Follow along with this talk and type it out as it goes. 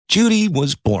Judy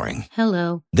was boring.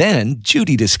 Hello. Then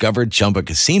Judy discovered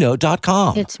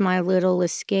ChumbaCasino.com. It's my little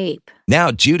escape. Now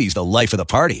Judy's the life of the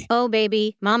party. Oh,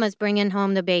 baby, mama's bringing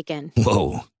home the bacon.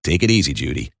 Whoa, take it easy,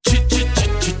 Judy.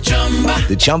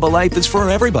 The Chumba life is for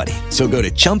everybody. So go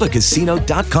to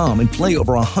ChumbaCasino.com and play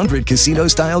over 100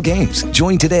 casino-style games.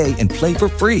 Join today and play for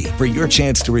free for your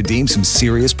chance to redeem some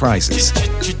serious prizes.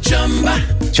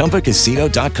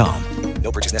 ChumbaCasino.com.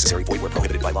 No purchase necessary. Void where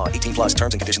prohibited by law. 18 plus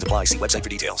terms and conditions apply. See website for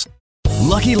details.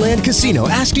 Lucky Land Casino,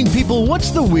 asking people, what's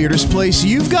the weirdest place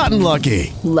you've gotten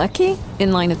lucky? Lucky?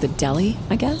 In line at the deli,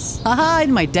 I guess? Aha,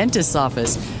 in my dentist's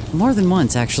office. More than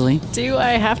once, actually. Do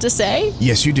I have to say?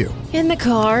 Yes, you do. In the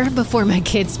car before my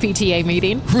kids' PTA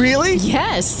meeting. Really?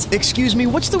 Yes. Excuse me,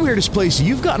 what's the weirdest place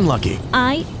you've gotten lucky?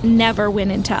 I never win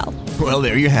and tell. Well,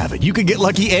 there you have it. You can get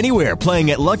lucky anywhere,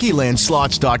 playing at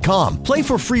LuckyLandSlots.com. Play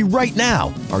for free right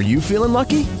now. Are you feeling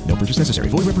lucky? No purchase necessary.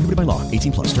 Void where prohibited by law.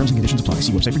 18 plus. Terms and conditions apply.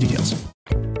 See website for details.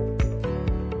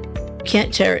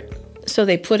 Can't tear it. So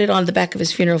they put it on the back of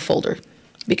his funeral folder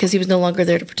because he was no longer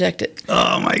there to protect it.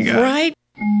 Oh, my God. Right?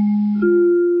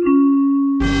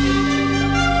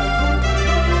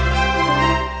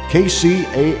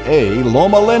 KCAA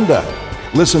Loma Linda.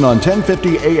 Listen on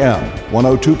 1050 AM,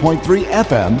 102.3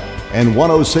 FM, and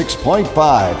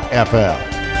 106.5 FM.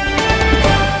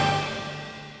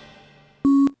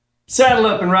 Saddle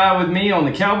up and ride with me on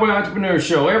the Cowboy Entrepreneur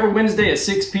Show every Wednesday at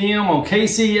 6 p.m. on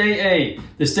KCAA,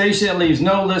 the station that leaves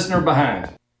no listener behind.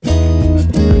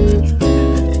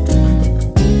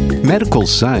 Medical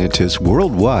scientists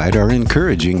worldwide are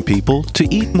encouraging people to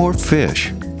eat more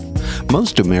fish.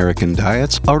 Most American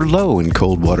diets are low in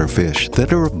cold water fish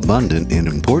that are abundant in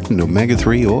important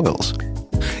omega-3 oils.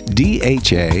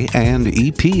 DHA and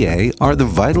EPA are the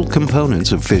vital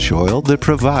components of fish oil that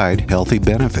provide healthy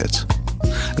benefits.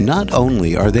 Not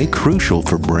only are they crucial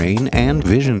for brain and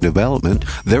vision development,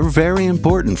 they're very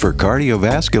important for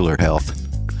cardiovascular health.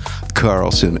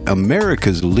 Carlson,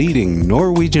 America's leading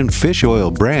Norwegian fish oil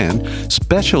brand,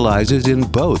 specializes in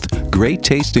both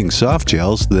great-tasting soft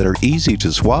gels that are easy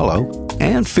to swallow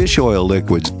and fish oil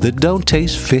liquids that don't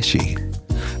taste fishy.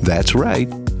 That's right,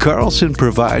 Carlson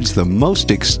provides the most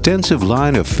extensive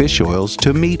line of fish oils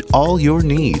to meet all your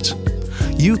needs.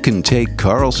 You can take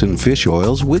Carlson fish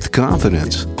oils with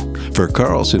confidence, for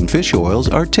Carlson fish oils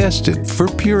are tested for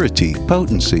purity,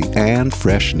 potency, and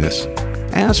freshness.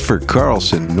 Ask for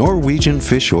Carlson Norwegian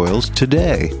fish oils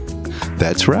today.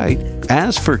 That's right.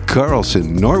 Ask for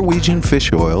Carlson Norwegian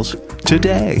fish oils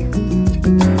today.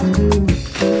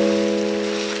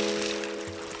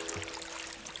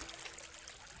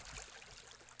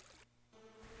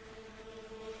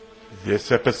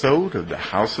 This episode of The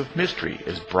House of Mystery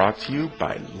is brought to you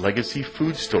by Legacy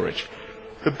Food Storage.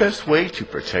 The best way to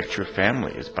protect your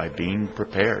family is by being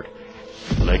prepared.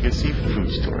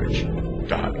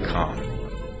 LegacyFoodStorage.com.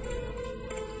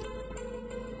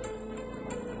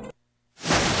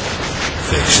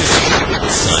 Fiction,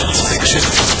 science fiction,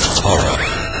 horror,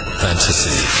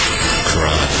 fantasy,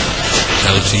 crime,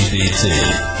 LGBT,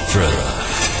 thriller.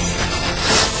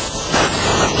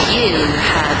 You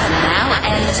have now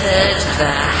entered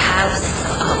the House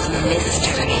of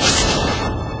Mystery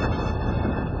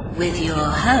with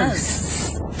your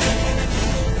hosts,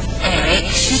 Eric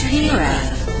Shapiro,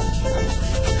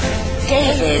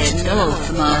 David North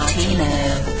Martino,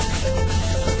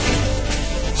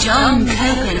 John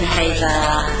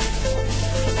Copenhaver,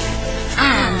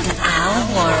 and Al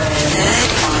Warren.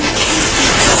 Heard on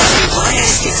KCAA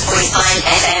 106.5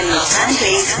 FM Los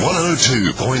Angeles,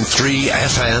 102.3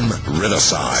 FM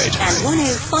Riverside, and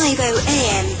 105.0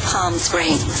 AM Palm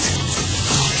Springs.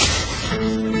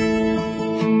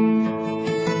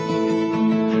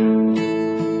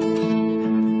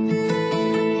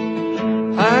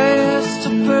 I asked a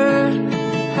bird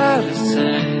how to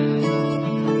sing,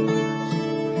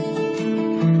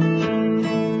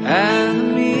 and the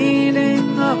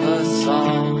meaning of a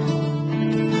song.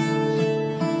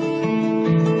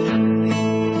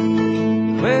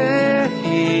 Where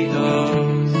he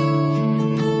goes,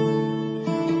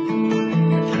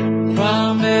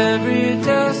 from every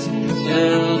dusk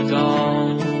till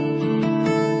dawn.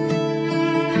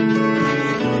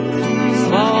 His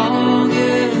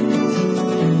longings,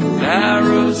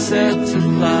 arrows set to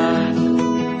fly,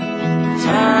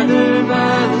 tied her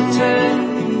by the tail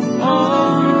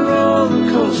on a roller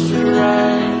coaster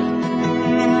ride.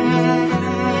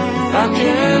 I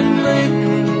can't blink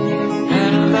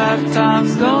and a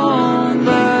lifetime's gone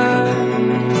by.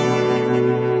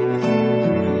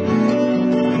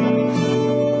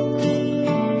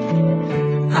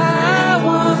 I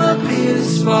wanna be a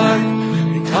spark,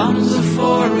 becomes a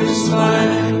forest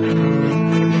fire.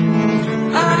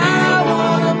 I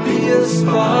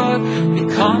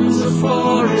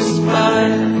forest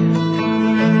fire.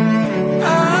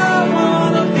 I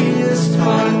wanna be a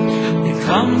spark,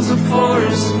 becomes a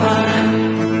forest fire.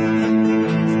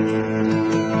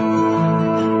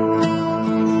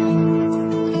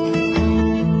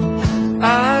 I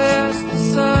asked the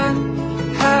sun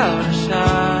how to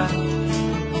shine.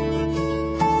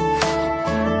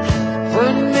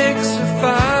 What makes a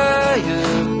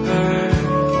fire burn?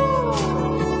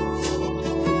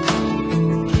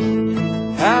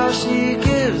 How she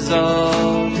gives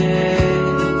all day,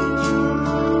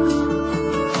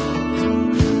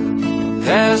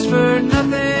 ask for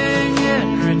nothing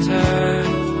in return.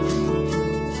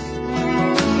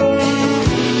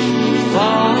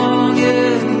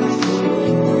 Longing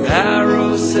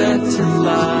arrow set to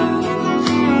fly,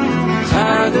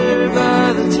 tethered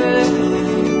by the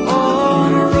tail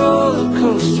on a roller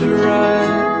coaster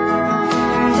ride.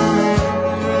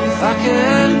 If I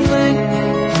can blink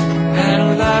and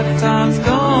a lifetime's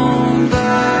gone by,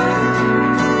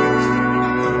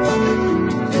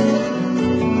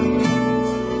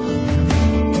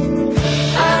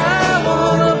 I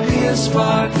wanna be a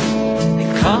spark,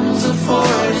 becomes a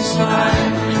forest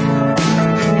fire.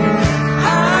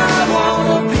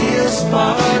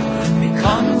 Spark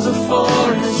becomes a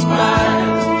forest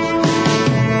fire.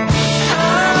 I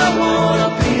wanna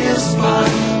be a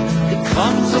spark,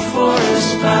 becomes a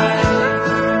forest fire.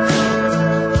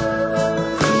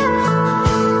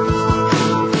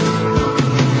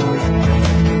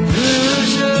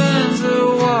 Illusions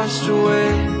are washed away,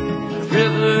 a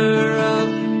river of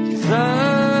desire.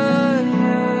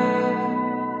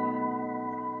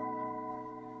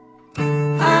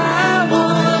 I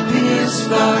wanna be a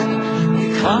spark,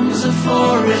 becomes a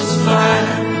forest fire.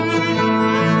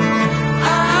 I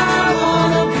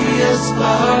wanna be a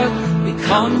spark,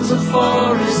 becomes a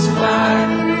forest fire.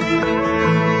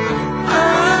 I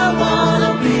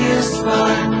wanna be a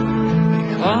spark,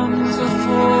 becomes a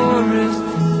forest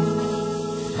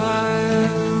fire.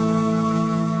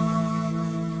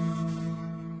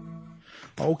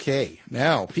 Okay,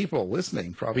 now people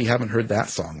listening probably haven't heard that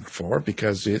song before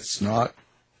because it's not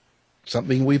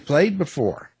something we played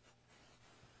before.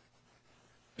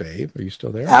 Dave, are you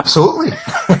still there? Absolutely.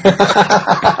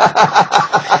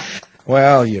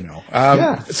 Well, you know.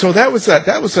 So that was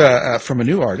from a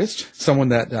new artist, someone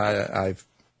that I've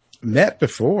met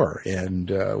before, and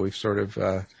we've sort of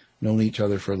known each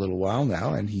other for a little while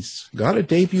now, and he's got a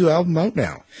debut album out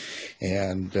now.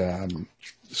 And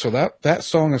so that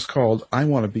song is called I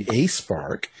Want to Be a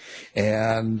Spark,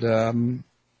 and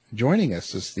joining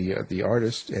us is the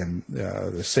artist and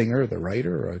the singer, the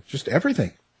writer, just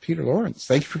everything. Peter Lawrence,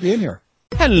 thank you for being here.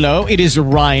 Hello, it is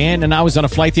Ryan, and I was on a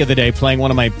flight the other day playing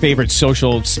one of my favorite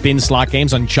social spin slot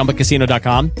games on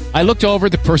ChumbaCasino.com. I looked over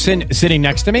at the person sitting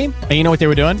next to me, and you know what they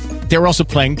were doing? They were also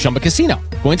playing Chumba Casino.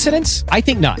 Coincidence? I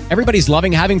think not. Everybody's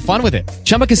loving having fun with it.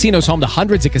 Chumba Casino is home to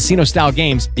hundreds of casino-style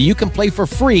games that you can play for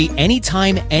free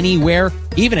anytime, anywhere,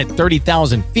 even at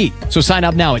 30,000 feet. So sign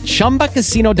up now at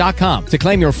ChumbaCasino.com to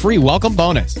claim your free welcome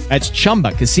bonus. That's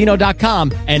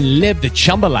ChumbaCasino.com and live the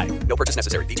Chumba life. No purchase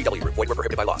necessary. VGW. Void where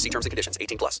prohibited by law. See terms and conditions.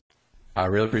 18+. I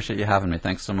really appreciate you having me.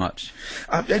 Thanks so much.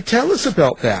 Tell us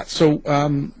about that. So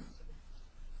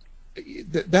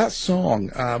that song,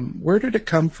 where did it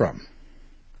come from?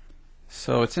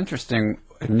 So it's interesting.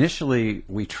 Initially,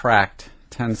 we tracked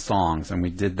 10 songs, and we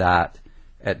did that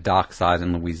at Dockside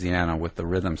in Louisiana with the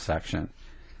rhythm section.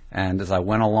 And as I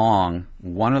went along,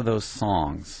 one of those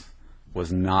songs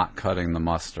was not cutting the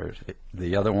mustard.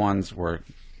 The other ones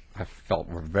I felt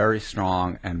were very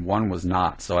strong, and one was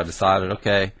not. So I decided,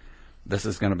 okay, this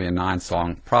is going to be a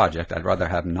 9-song project. I'd rather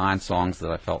have 9 songs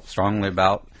that I felt strongly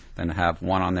about than have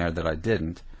one on there that I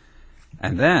didn't.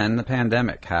 And then the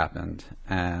pandemic happened,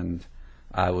 and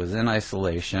I was in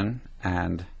isolation,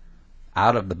 and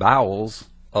out of the bowels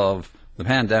of the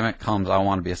pandemic comes I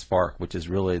Want to Be a Spark, which is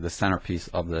really the centerpiece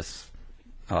of this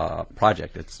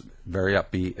project. It's very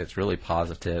upbeat, it's really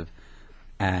positive,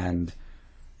 and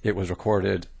it was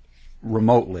recorded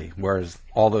remotely, whereas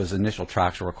all those initial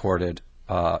tracks were recorded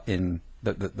in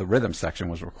the rhythm section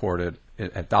was recorded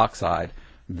at Dockside.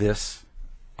 This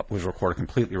was recorded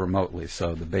completely remotely.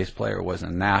 So the bass player was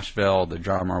in Nashville, the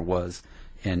drummer was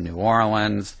in New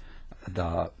Orleans,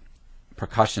 the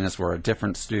percussionists were at a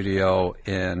different studio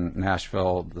in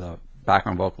Nashville, the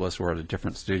background vocalists were at a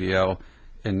different studio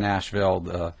in Nashville,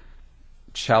 the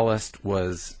cellist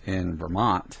was in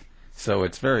Vermont. So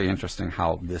it's very interesting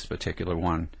how this particular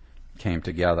one came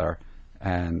together,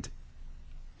 and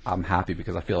I'm happy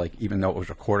because I feel like even though it was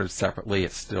recorded separately,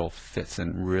 it still fits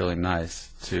in really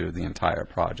nice to the entire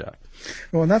project.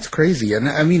 Well, and that's crazy. And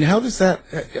I mean, how does that,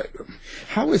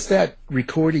 How is that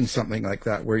recording something like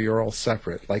that where you're all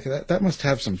separate? Like that must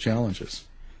have some challenges.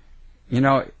 You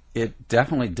know, it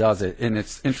definitely does it, and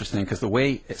it's interesting because the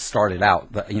way it started out,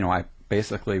 I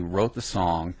basically wrote the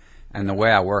song, and the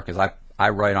way I work is I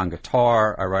write on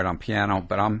guitar, I write on piano,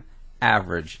 but I'm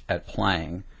average at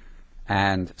playing.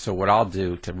 And so what I'll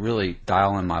do to really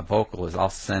dial in my vocal is I'll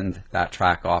send that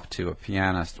track off to a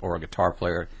pianist or a guitar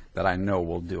player that I know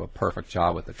will do a perfect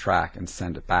job with the track and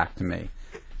send it back to me.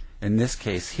 In this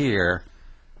case here,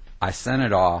 I sent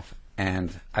it off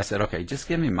and I said, okay, just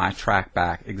give me my track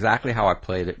back exactly how I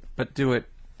played it, but do it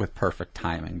with perfect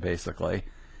timing, basically.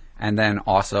 And then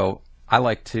also, I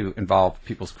like to involve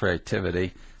people's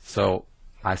creativity, so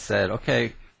I said,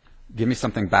 okay, give me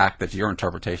something back that's your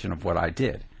interpretation of what I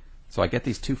did. So I get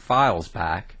these two files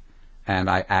back, and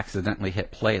I accidentally hit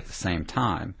play at the same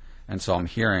time. And so I'm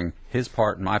hearing his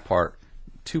part and my part,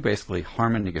 two basically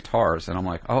harmony guitars, and I'm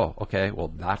like, oh, okay,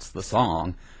 well, that's the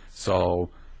song. So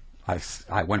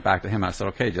I went back to him and I said,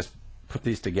 okay, just put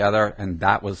these together, and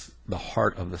that was the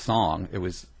heart of the song. It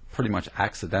was pretty much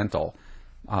accidental.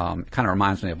 It kind of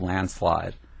reminds me of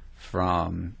Landslide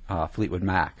from Fleetwood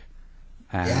Mac.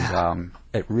 And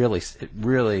it really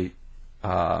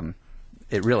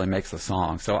makes the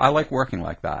song. So I like working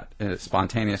like that,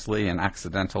 spontaneously and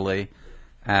accidentally,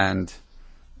 and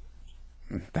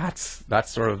that's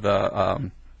sort of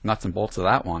the nuts and bolts of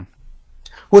that one.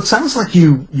 Well, it sounds like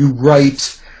you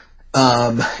write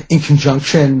in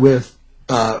conjunction with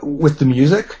the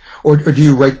music, or do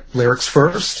you write lyrics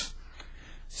first?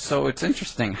 So it's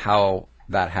interesting how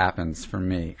that happens for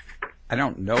me. I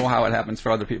don't know how it happens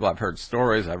for other people. I've heard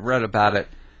stories, I've read about it,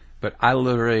 but I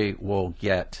literally will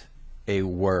get a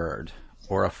word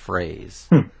or a phrase,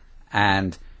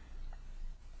 and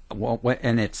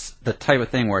it's the type of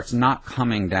thing where it's not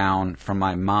coming down from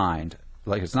my mind,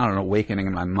 like it's not an awakening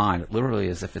in my mind. It literally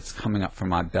is if it's coming up from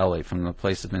my belly, from the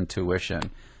place of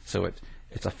intuition. So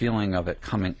it's a feeling of it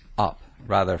coming up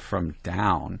rather from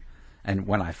down. And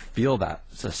when I feel that,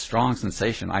 it's a strong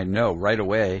sensation. I know right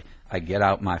away. I get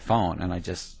out my phone and I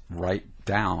just write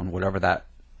down whatever that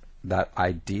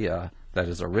idea that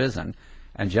has arisen.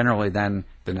 And generally then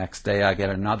the next day I get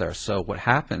another. So what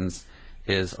happens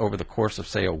is over the course of,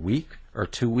 say, a week or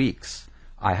 2 weeks,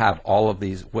 I have all of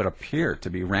these what appear to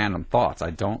be random thoughts. I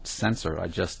don't censor. I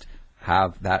just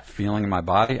have that feeling in my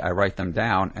body. I write them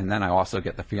down, and then I also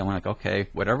get the feeling like, okay,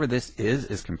 whatever this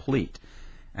is complete.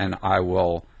 And I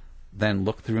will then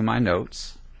look through my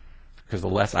notes, because the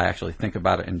less I actually think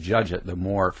about it and judge it, the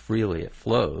more freely it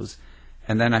flows.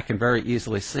 And then I can very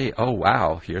easily see, oh,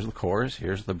 wow, here's the chorus,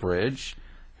 here's the bridge,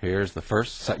 here's the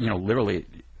first, literally,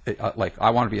 like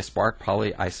I Want to Be a Spark,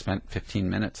 probably I spent 15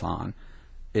 minutes on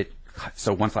it.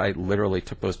 So once I literally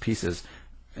took those pieces,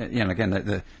 again,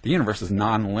 the universe is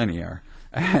non-linear.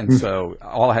 And so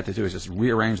all I had to do is just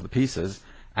rearrange the pieces.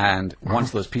 And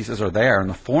once those pieces are there and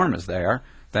the form is there,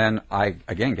 then I,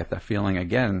 again, get that feeling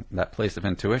again, that place of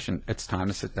intuition. It's time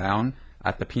to sit down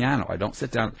at the piano. I don't sit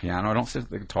down at the piano. I don't sit at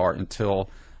the guitar until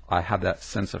I have that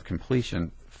sense of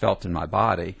completion felt in my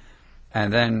body.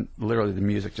 And then literally the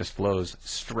music just flows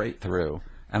straight through.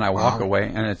 And I walk away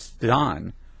and it's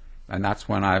done. And that's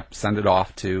when I send it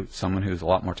off to someone who's a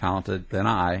lot more talented than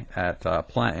I at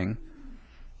playing.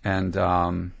 And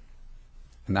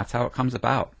that's how it comes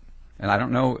about. And I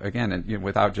don't know, again,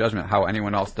 without judgment, how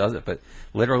anyone else does it, but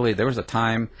literally there was a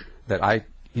time that I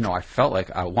felt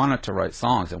like I wanted to write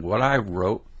songs, and what I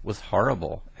wrote was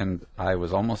horrible, and I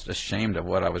was almost ashamed of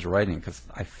what I was writing because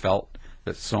I felt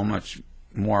that so much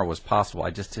more was possible. I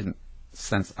just didn't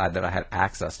sense that I had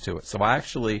access to it. So I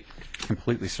actually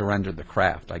completely surrendered the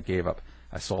craft. I gave up.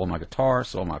 I sold my guitar,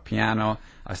 sold my piano.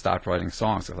 I stopped writing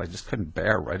songs because I just couldn't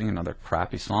bear writing another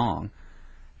crappy song.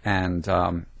 And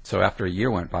so after a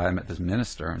year went by, I met this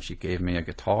minister, and she gave me a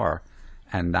guitar,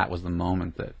 and that was the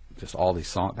moment that just all these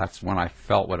songs, that's when I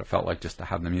felt what it felt like just to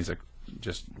have the music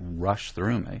just rush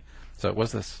through me. So it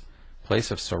was this place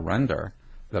of surrender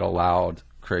that allowed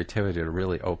creativity to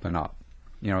really open up.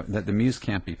 The muse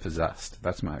can't be possessed.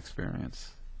 That's my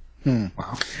experience.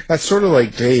 Wow. That's sort of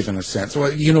like Dave in a sense.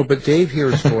 Well, but Dave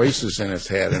hears voices in his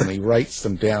head, and he writes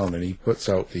them down, and he puts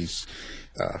out these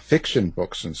fiction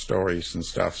books and stories and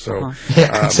stuff. So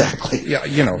exactly. Yeah,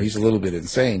 he's a little bit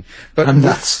insane. But I'm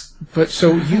nuts. But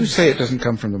so you say it doesn't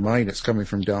come from the mind; it's coming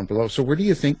from down below. So where do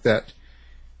you think that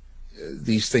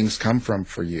these things come from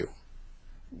for you?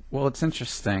 Well, it's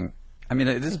interesting. I mean,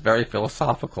 it is very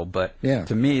philosophical, but yeah.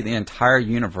 To me, the entire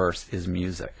universe is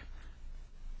music.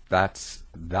 That's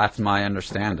my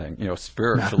understanding.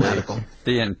 Spiritually,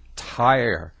 the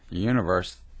entire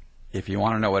universe, if you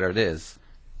want to know what it is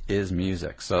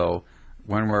music. So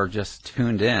when we're just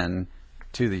tuned in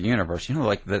to the universe. You know,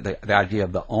 like the idea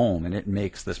of the Om, and it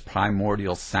makes this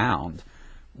primordial sound.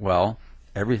 Well,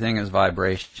 everything is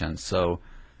vibration. So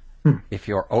if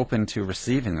you're open to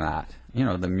receiving that, you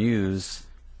know, the muse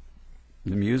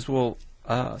will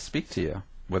speak to you,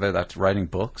 whether that's writing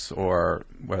books or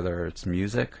whether it's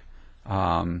music.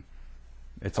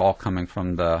 It's all coming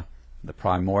from the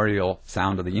primordial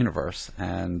sound of the universe.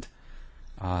 And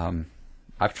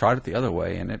I've tried it the other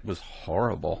way, and it was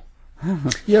horrible.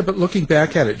 Yeah, but looking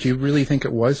back at it, do you really think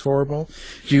it was horrible?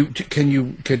 Can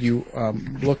you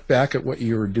look back at what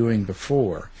you were doing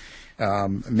before?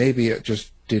 Maybe it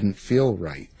just didn't feel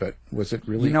right, but was it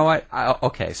really? You know what?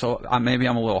 Okay, so maybe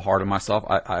I'm a little hard on myself.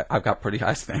 I've got pretty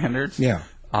high standards. Yeah.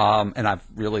 And I've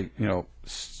really, you know,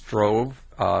 strove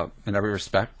in every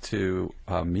respect to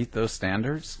meet those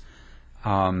standards.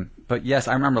 But yes,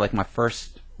 I remember like my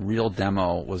first real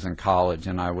demo was in college,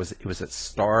 and it was at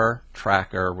Star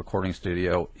Tracker Recording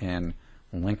Studio in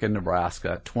Lincoln,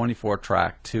 Nebraska.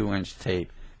 24-track, 2-inch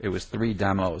tape. It was 3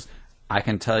 demos. I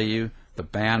can tell you the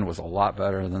band was a lot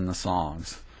better than the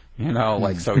songs. You know,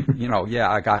 like, so, you know, yeah,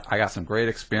 I got some great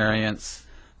experience.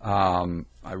 I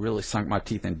really sunk my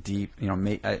teeth in deep. You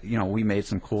know, we made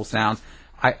some cool sounds.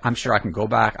 I'm sure I can go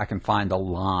back. I can find a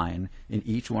line in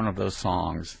each one of those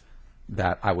songs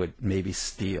that I would maybe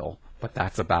steal, but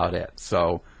that's about it.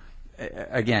 So,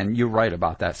 again, you're right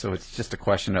about that. So it's just a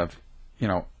question of, you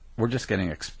know, we're just getting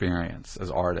experience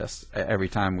as artists every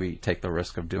time we take the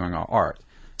risk of doing our art.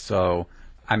 So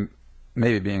I'm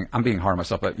being hard on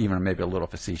myself, but even maybe a little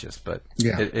facetious. But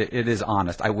yeah. it is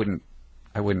honest. I wouldn't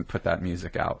put that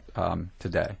music out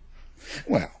today.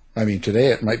 Well, I mean, today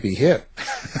it might be hit.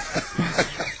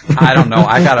 I don't know.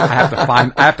 I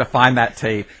have to find that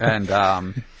tape and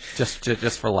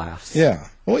just for laughs. Yeah.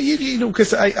 Well, you know,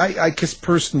 because I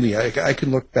personally, I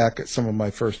can look back at some of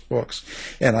my first books,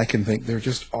 and I can think they're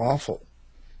just awful.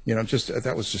 You know,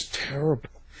 that was just terrible.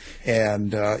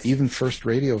 And even first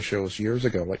radio shows years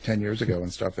ago, like 10 years ago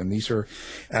and stuff. And these are,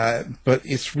 but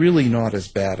it's really not as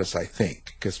bad as I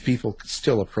think, because people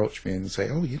still approach me and say,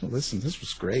 "Oh, you know, listen, this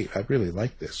was great. I really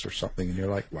like this," or something. And you're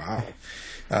like, "Wow,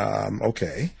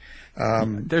 okay."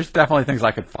 There's definitely things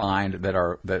I could find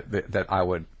that I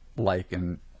would like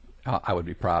and I would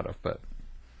be proud of, but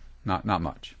not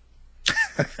much.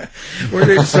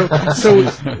 So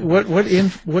what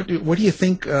do you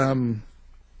think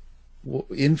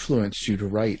influenced you to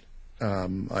write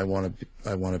I want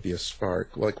to be a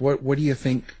spark? Like what do you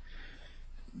think,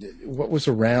 what was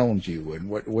around you, and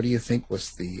what do you think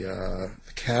was the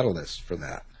catalyst for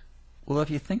that? Well, if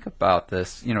you think about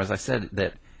this, you know, as I said,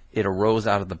 that it arose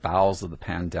out of the bowels of the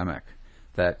pandemic,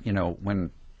 that, you know,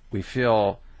 when we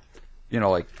feel, you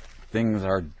know, like things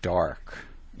are dark,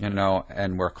 you know,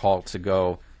 and we're called to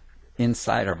go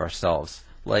inside of ourselves,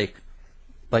 like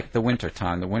the winter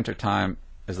time. The winter time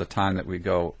is the time that we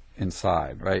go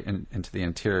inside, right, into the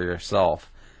interior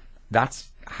self. That's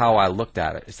how I looked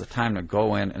at it. It's the time to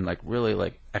go in and like really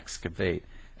like excavate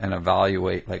and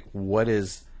evaluate like what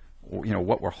is, you know,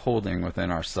 what we're holding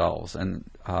within ourselves, and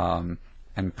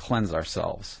cleanse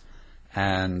ourselves.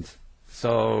 And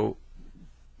so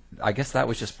I guess that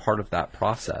was just part of that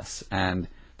process. And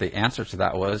the answer to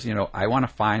that was, you know, I want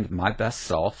to find my best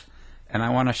self, and I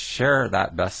want to share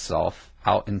that best self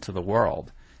out into the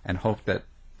world, and hope that,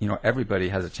 you know, everybody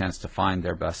has a chance to find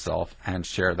their best self and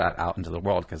share that out into the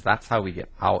world, because that's how we get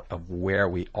out of where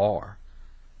we are.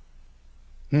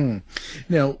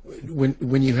 Now,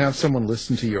 when you have someone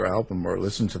listen to your album or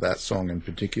listen to that song in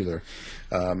particular,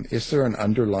 is there an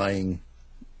underlying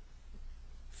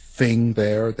thing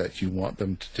there that you want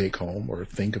them to take home or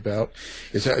think about?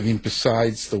 Is that, I mean,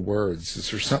 besides the words,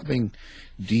 is there something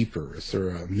deeper? Is there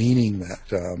a meaning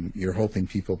that you're hoping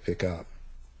people pick up?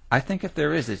 I think if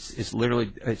there is, it's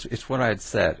literally, it's what I had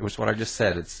said. It was what I just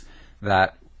said. It's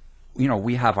that, you know,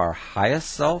 we have our highest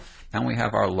self and we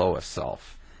have our lowest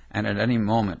self. And at any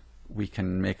moment, we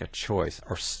can make a choice,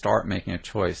 or start making a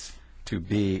choice, to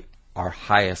be our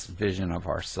highest vision of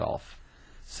ourself.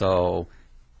 So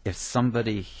if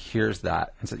somebody hears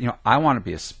that and says, you know, I want to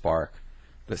be a spark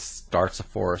that starts a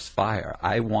forest fire.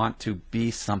 I want to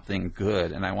be something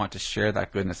good, and I want to share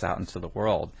that goodness out into the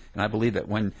world. And I believe that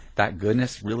when that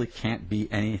goodness really can't be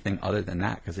anything other than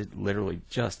that, because it literally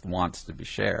just wants to be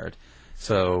shared.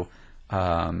 So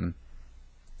I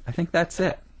think that's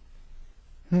it.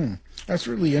 That's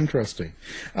really interesting.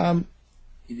 Do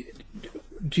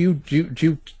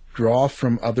you draw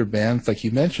from other bands? Like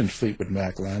you mentioned Fleetwood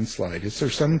Mac, Landslide. Is there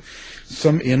some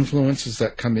influences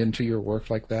that come into your work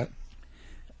like that?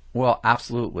 Well,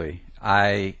 absolutely.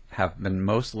 I have been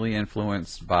mostly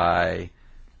influenced by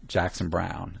Jackson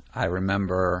Browne. I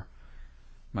remember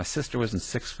My sister was in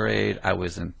 6th grade, I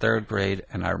was in 3rd grade,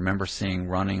 and I remember seeing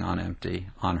Running on Empty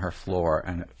on her floor,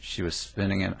 and she was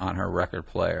spinning it on her record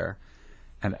player.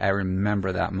 And I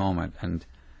remember that moment. And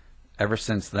ever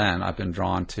since then, I've been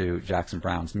drawn to Jackson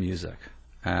Browne's music.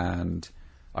 And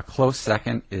a close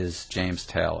second is James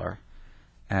Taylor.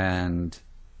 And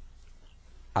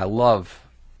I love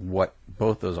what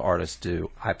both those artists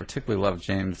do. I particularly love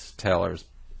James Taylor's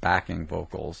backing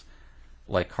vocals.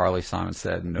 Like Carly Simon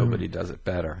said, nobody does it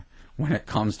better. When it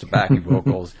comes to backing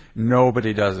vocals,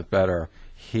 nobody does it better.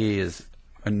 He is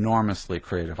enormously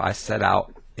creative. I set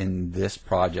out in this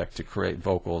project to create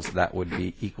vocals that would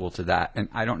be equal to that, and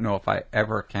I don't know if I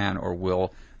ever can or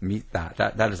will meet that.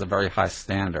 That is a very high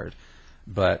standard,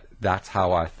 but that's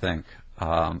how I think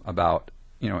about,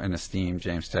 and esteem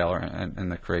James Taylor and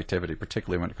the creativity,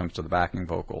 particularly when it comes to the backing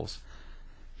vocals.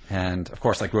 And, of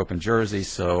course, I grew up in Jersey,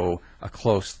 so a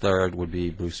close third would be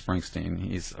Bruce Springsteen.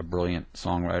 He's a brilliant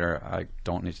songwriter. I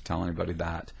don't need to tell anybody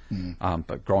that.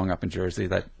 But growing up in Jersey,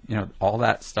 that all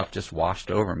that stuff just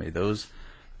washed over me. Those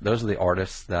are the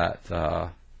artists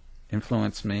that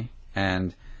influenced me.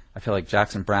 And I feel like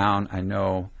Jackson Browne, I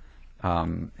know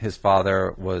his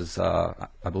father was, I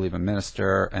believe, a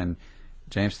minister, and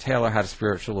James Taylor had a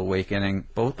spiritual awakening.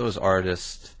 Both those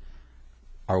artists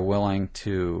are willing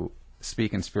to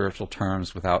speak in spiritual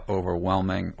terms without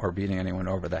overwhelming or beating anyone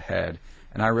over the head,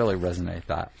 and I really resonate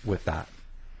with that.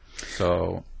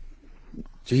 So,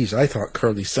 geez, I thought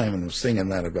Carly Simon was singing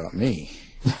that about me.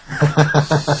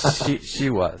 she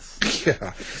was.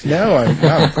 Yeah. Now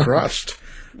I'm crushed.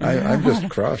 I'm just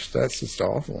crushed. That's just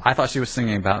awful. I thought she was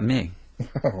singing about me.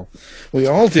 Oh, we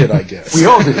all did, I guess. We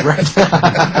all did, right?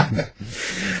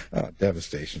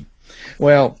 Devastation.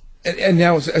 Well. And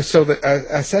now, so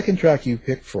a second track you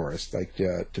picked for us, like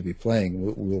to be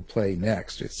playing, we'll play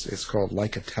next. It's called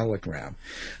 "Like a Telegram."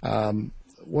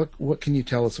 What can you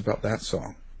tell us about that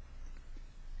song?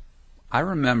 I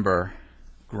remember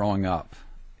growing up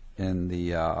in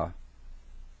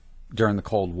during the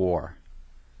Cold War,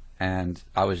 and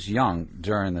I was young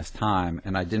during this time,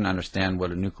 and I didn't understand what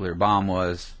a nuclear bomb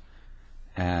was,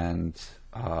 and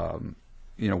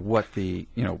what the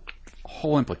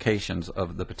whole implications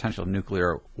of the potential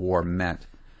nuclear war meant.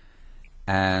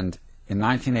 And in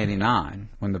 1989,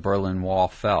 when the Berlin Wall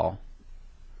fell,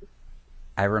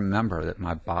 I remember that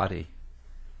my body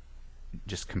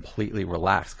just completely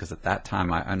relaxed, because at that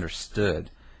time I understood,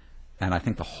 and I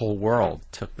think the whole world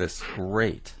took this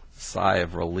great sigh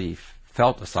of relief,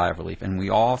 felt a sigh of relief, and we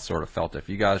all sort of felt it. If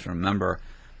you guys remember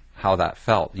how that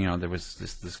felt, there was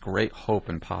this great hope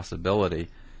and possibility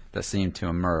that seemed to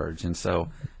emerge. And so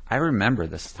I remember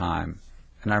this time,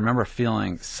 and I remember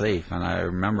feeling safe, and I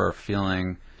remember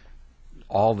feeling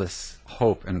all this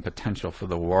hope and potential for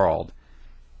the world.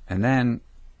 And then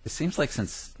it seems like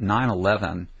since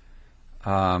 9/11,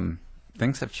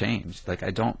 things have changed. Like,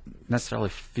 I don't necessarily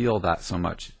feel that so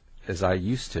much as I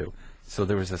used to. So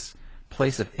there was this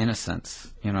place of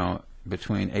innocence,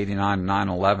 between 89 and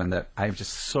 9/11, that I'm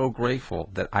just so grateful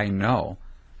that I know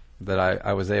that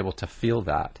I was able to feel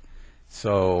that.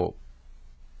 So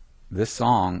this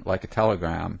song, Like a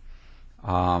Telegram,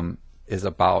 is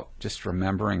about just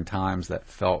remembering times that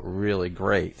felt really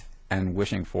great and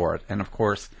wishing for it. And of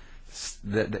course,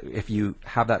 if you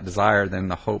have that desire, then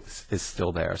the hope is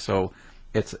still there. So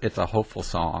it's a hopeful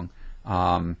song.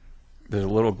 There's a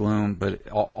little gloom, but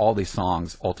all these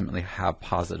songs ultimately have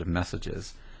positive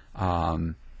messages.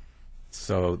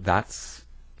 So that's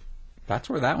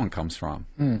where that one comes from.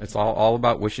 It's all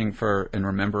about wishing for and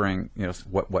remembering,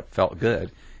 what felt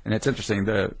good. And it's interesting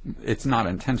that it's not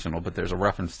intentional, but there's a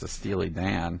reference to Steely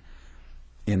Dan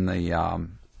in the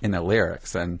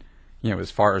lyrics. And as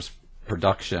far as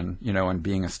production, and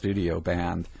being a studio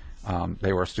band,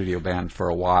 they were a studio band for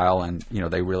a while, and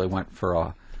they really went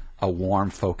for a warm,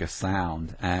 focused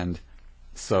sound. And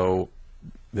so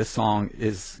this song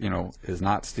is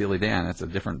not Steely Dan. It's a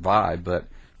different vibe, but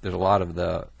there's a lot of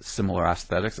the similar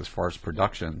aesthetics as far as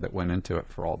production that went into it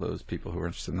for all those people who are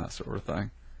interested in that sort of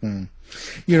thing.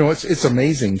 It's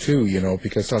amazing too,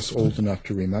 because us old enough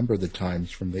to remember the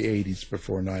times from the 80s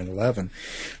before 9/11.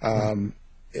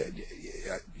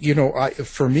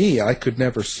 For me, I could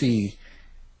never see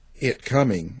it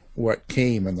coming, what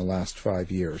came in the last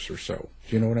 5 years or so.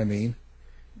 Do you know what I mean?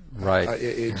 Right.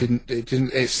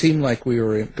 It seemed like we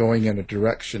were going in a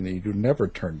direction that you never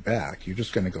turn back. You're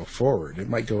just going to go forward. It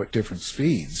might go at different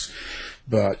speeds,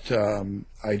 but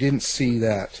I didn't see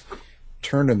that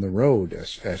turn in the road,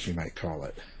 as you might call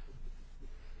it.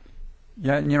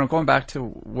 Yeah, going back to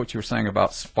what you were saying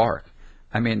about spark,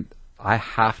 I mean, I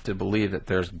have to believe that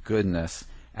there's goodness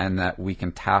and that we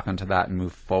can tap into that and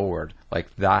move forward.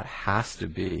 Like, that has to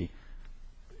be,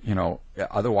 you know,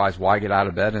 otherwise why get out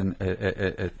of bed at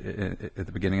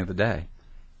the beginning of the day?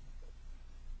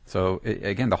 So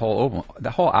again, the whole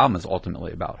album is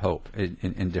ultimately about hope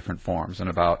in different forms and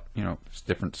about, you know,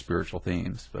 different spiritual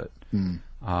themes. But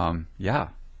yeah,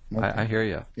 okay. I hear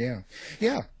you.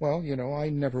 Yeah. Well, you know, I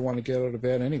never want to get out of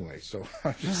bed anyway, so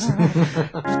I just.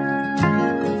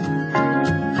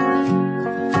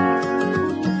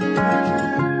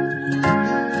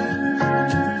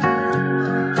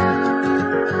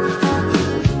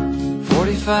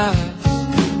 45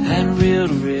 and reel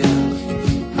to reel.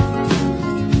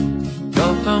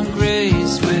 Go from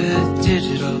grace with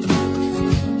digital.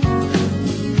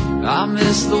 I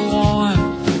miss the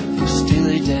warm,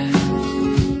 steely dance,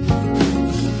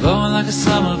 blowing like a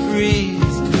summer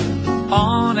breeze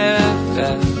on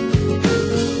FM.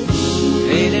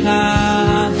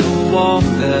 89, the wall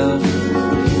fell.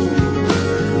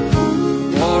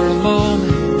 For a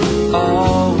moment,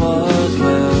 all was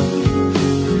well.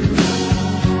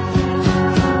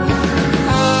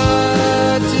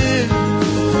 I'd do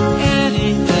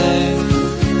anything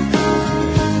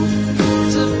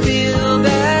to feel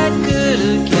that good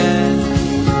again.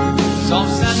 So I'm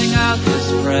sending out this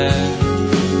prayer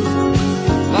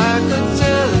like a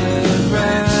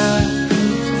telegram,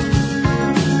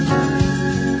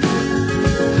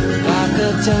 like a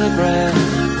telegram.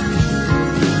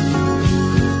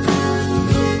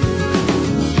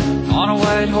 On a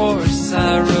white horse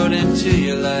I rode into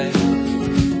your life,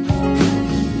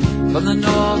 from the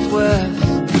northwest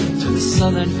to the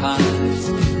southern pines.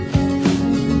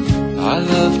 Our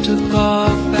love took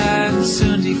off and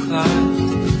soon declined.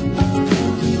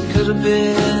 Could have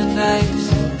been nice,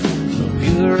 but we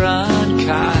were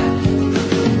unkind.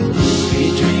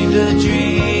 We dreamed a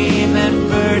dream and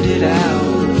burned it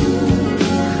out,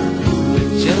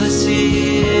 with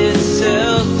jealousy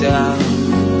itself down.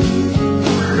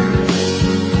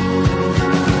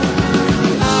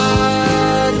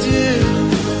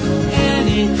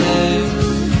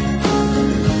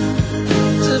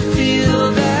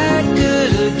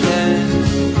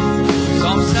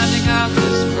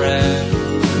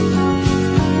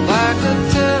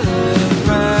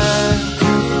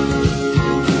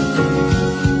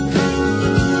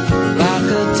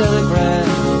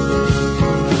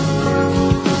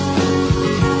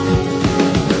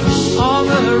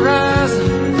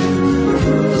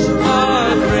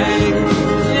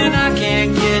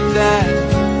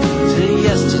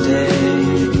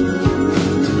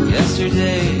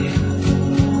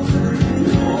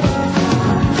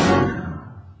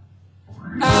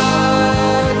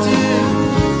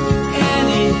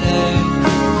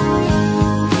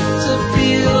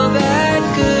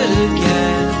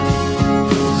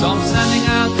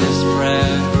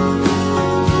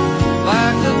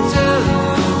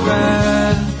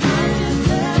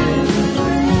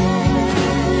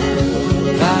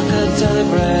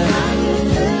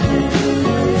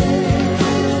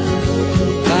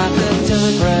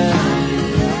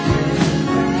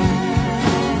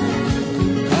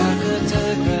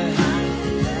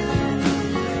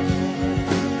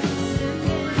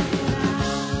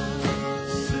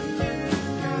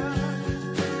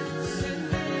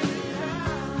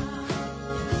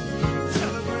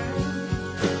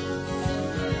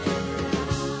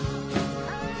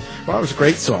 Well, it was a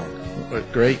great song. A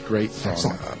great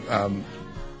song.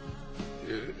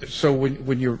 So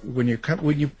when you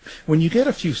get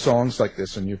a few songs like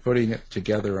this and you're putting it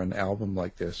together an album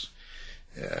like this,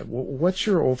 what's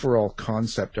your overall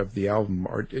concept of the album?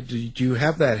 Or do you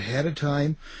have that ahead of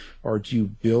time, or do you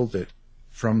build it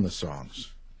from the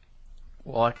songs?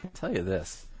 Well, I can tell you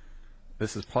this.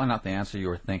 This is probably not the answer you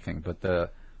were thinking, but the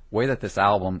way that this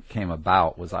album came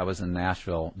about was I was in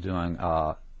Nashville doing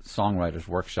a songwriters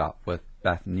workshop with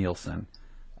Beth Nielsen,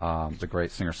 the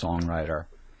great singer-songwriter,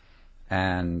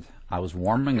 and I was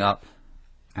warming up,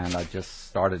 and I just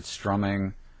started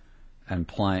strumming and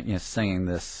playing, singing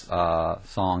this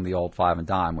song, "The Old Five and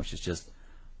Dime," which is just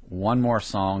one more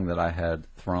song that I had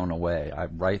thrown away. I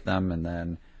write them, and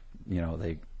then,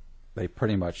 they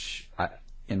pretty much,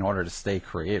 in order to stay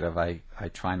creative, I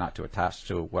try not to attach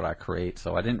to what I create,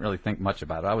 so I didn't really think much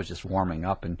about it. I was just warming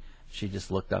up, and she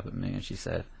just looked up at me and she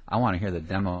said, "I want to hear the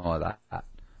demo of that."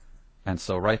 And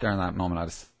so right there in that moment, I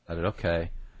decided,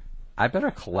 okay, I better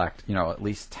collect, at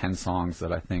least 10 songs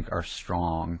that I think are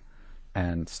strong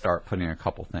and start putting a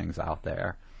couple things out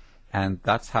there. And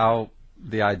that's how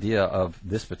the idea of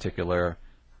this particular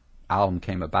album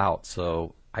came about.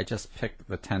 So I just picked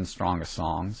the 10 strongest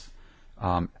songs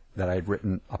that I'd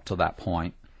written up to that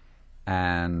point,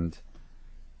 and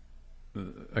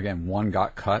again, one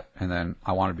got cut, and then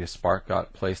I Want to Be a Spark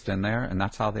got placed in there, and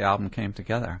that's how the album came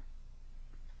together.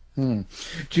 But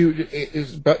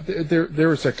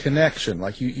there is a connection,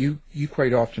 like you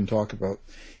quite often talk about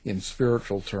in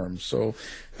spiritual terms. So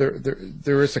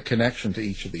there is a connection to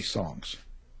each of these songs.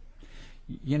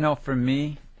 You know, for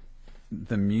me,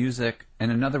 the music,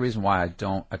 and another reason why I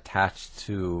don't attach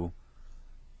to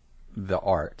the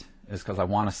art is because I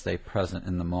want to stay present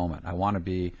in the moment. I want to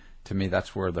be, to me,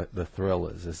 that's where the thrill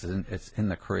is. It's in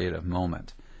the creative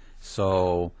moment.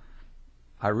 So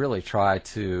I really try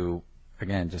to,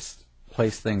 again, just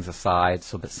place things aside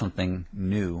so that something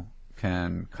new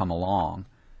can come along.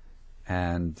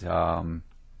 And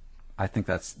I think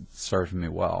that's served me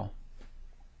well.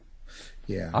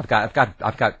 Yeah. I've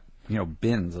got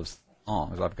bins of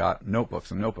songs. I've got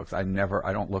notebooks and notebooks. I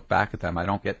don't look back at them. I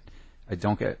don't get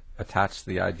attached to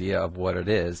the idea of what it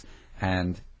is.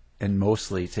 And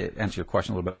mostly, to answer your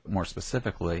question a little bit more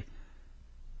specifically,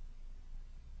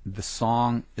 the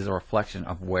song is a reflection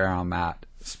of where I'm at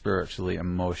spiritually,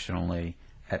 emotionally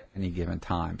at any given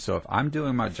time. So if I'm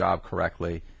doing my job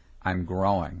correctly, I'm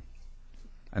growing.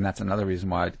 And that's another reason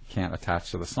why I can't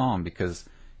attach to the song, because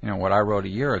what I wrote a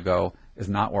year ago is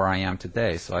not where I am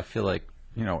today. So I feel like,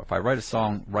 if I write a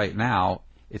song right now,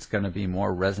 it's going to be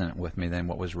more resonant with me than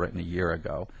what was written a year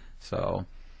ago. So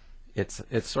it's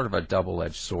sort of a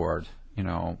double-edged sword,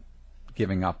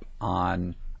 giving up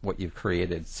on what you've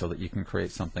created so that you can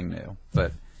create something new.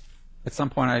 But at some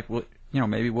point,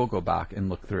 maybe we'll go back and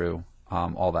look through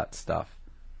all that stuff.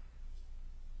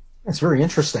 That's very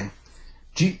interesting.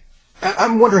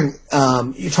 I'm wondering,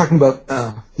 you're talking about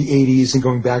the 80s and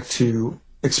going back to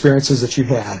experiences that you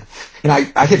had. And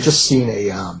I had just seen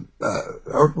I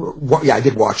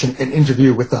did watch an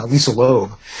interview with Lisa Loeb,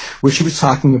 where she was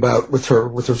talking about with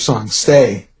her song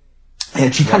Stay.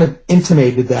 And she kind of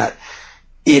intimated that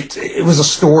it was a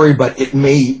story, but it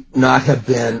may not have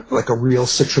been like a real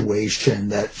situation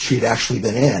that she'd actually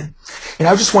been in. And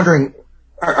I was just wondering,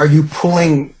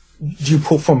 do you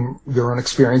pull from your own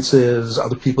experiences,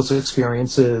 other people's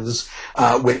experiences,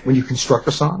 when you construct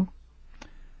a song?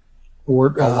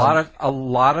 Or a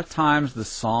lot of times the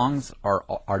songs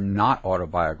are not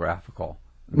autobiographical.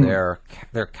 They're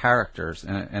characters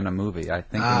in a movie. I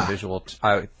think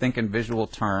in visual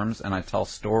terms, and I tell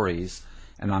stories,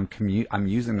 and I'm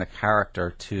using the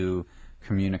character to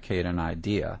communicate an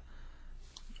idea.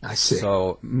 I see.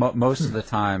 So most of the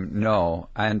time, no.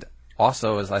 And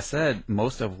also, as I said,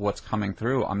 most of what's coming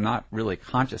through, I'm not really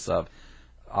conscious of.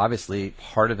 Obviously,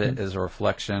 part of it is a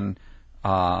reflection.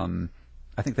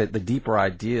 I think that the deeper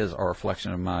ideas are a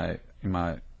reflection of my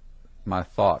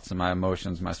thoughts and my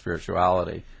emotions, my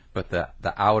spirituality. But the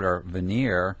outer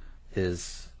veneer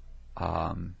is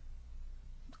a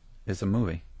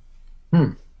movie.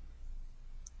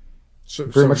 So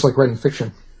very much like writing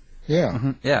fiction. Yeah.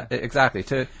 Mm-hmm. Yeah, exactly.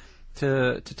 To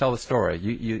tell the story,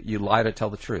 you lie to tell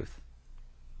the truth.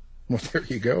 Well, there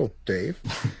you go, Dave.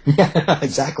 Yeah,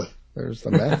 exactly. There's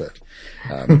the method.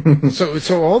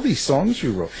 So all these songs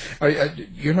you wrote,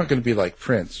 you're not going to be like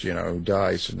Prince, who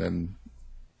dies and then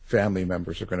family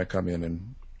members are going to come in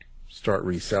and start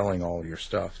reselling all your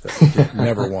stuff that you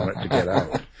never want it to get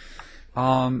out.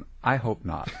 I hope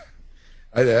not.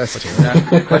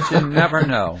 But you never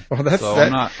know.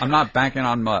 Well, I'm not banking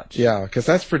on much. Yeah, because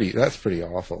that's pretty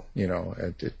awful.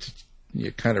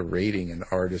 You're kind of rating an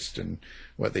artist and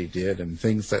what they did and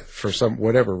things that for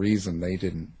whatever reason they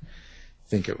didn't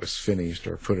think it was finished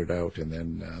or put it out, and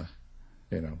then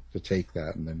to take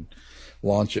that and then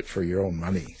launch it for your own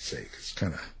money's sake. It's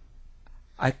kind of.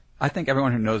 I think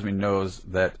everyone who knows me knows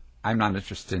that I'm not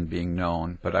interested in being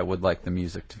known, but I would like the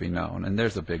music to be known, and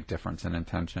there's a big difference in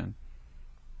intention.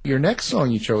 Your next song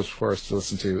you chose for us to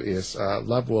listen to is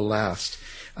Love Will Last.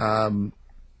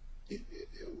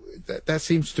 That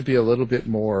seems to be a little bit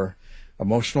more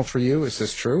emotional for you. Is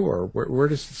this true, or where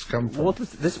does this come from? Well,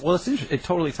 it's interesting. It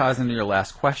totally ties into your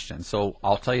last question. So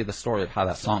I'll tell you the story of how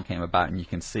that song came about, and you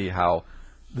can see how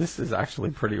this is actually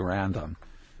pretty random.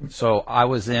 So I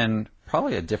was in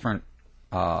probably a different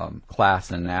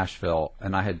class in Nashville,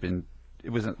 and it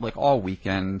was like all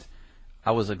weekend.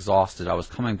 I was exhausted. I was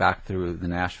coming back through the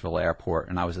Nashville airport,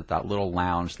 and I was at that little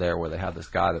lounge there where they have this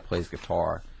guy that plays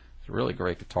guitar. He's a really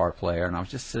great guitar player, and I was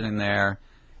just sitting there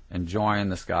enjoying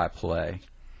this guy play.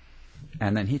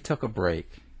 And then he took a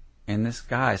break, and this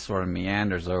guy sort of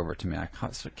meanders over to me. I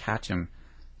sort of catch him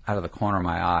out of the corner of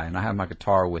my eye, and I have my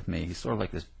guitar with me. He's sort of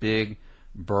like this big,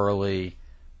 burly,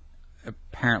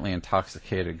 apparently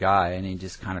intoxicated guy, and he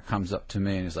just kind of comes up to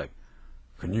me, and he's like,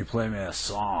 "Can you play me a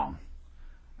song?"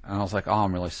 And I was like, "Oh,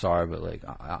 I'm really sorry, but like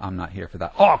I'm not here for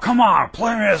that." "Oh, come on,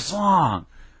 play me a song."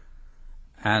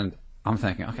 And I'm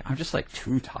thinking, okay, I'm just like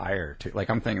too tired to, like,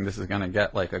 I'm thinking this is going to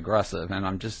get like aggressive, and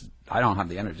I don't have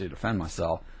the energy to defend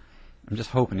myself. I'm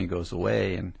just hoping he goes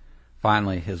away. And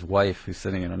finally his wife, who's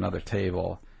sitting at another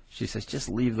table, she says, just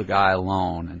leave the guy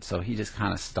alone. And so he just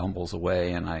kind of stumbles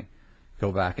away, and I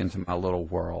go back into my little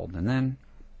world. And then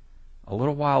a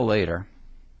little while later,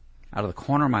 out of the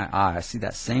corner of my eye, I see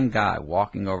that same guy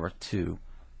walking over to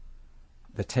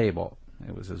the table.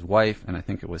 It was his wife, and I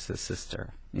think it was his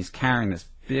sister. And he's carrying this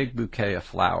big bouquet of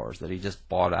flowers that he just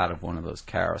bought out of one of those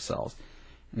carousels.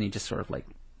 And he just sort of like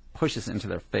pushes into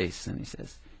their face, and he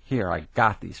says, here, I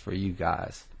got these for you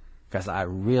guys because I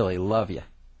really love you,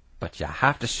 but you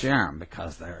have to share them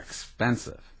because they're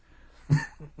expensive.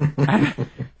 And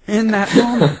in that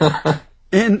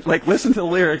moment, listen to the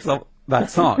lyrics of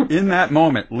that song. In that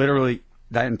moment, literally,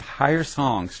 that entire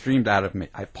song streamed out of me.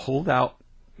 I pulled out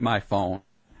my phone.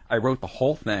 I wrote the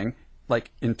whole thing,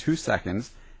 like, in 2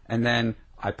 seconds, and then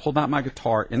I pulled out my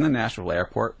guitar in the Nashville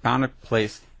airport, found a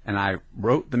place, and I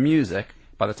wrote the music.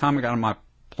 By the time I got on my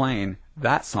plane,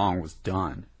 that song was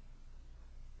done.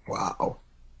 Wow.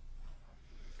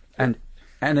 And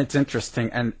it's interesting,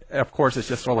 and of course it's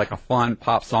just sort of like a fun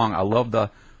pop song. I love the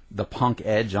punk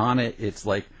edge on it. It's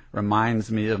like, reminds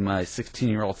me of my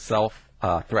 16-year-old self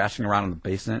thrashing around in the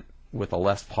basement with a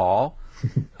Les Paul.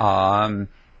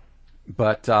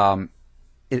 But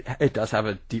it does have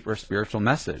a deeper spiritual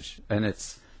message, and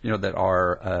it's, that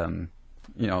our,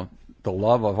 the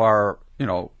love of our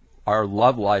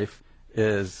love life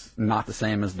is not the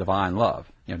same as divine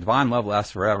love. Divine love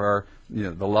lasts forever.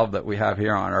 The love that we have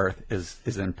here on earth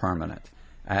is impermanent.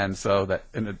 And so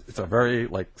it's a very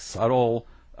like subtle,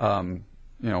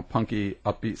 punky,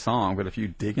 upbeat song, but if you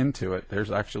dig into it,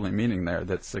 there's actually meaning there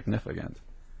that's significant.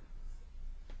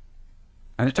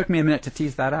 And it took me a minute to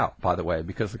tease that out, by the way,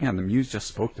 because, again, the muse just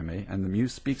spoke to me, and the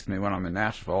muse speaks to me when I'm in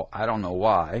Nashville. I don't know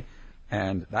why.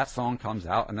 And that song comes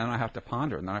out, and then I have to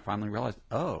ponder, and then I finally realized,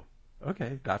 oh,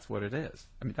 okay, that's what it is.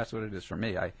 I mean, that's what it is for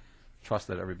me. I trust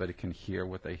that everybody can hear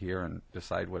what they hear and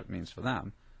decide what it means for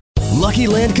them. Lucky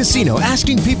Land Casino,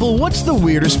 asking people, what's the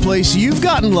weirdest place you've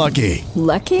gotten lucky?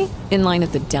 Lucky? In line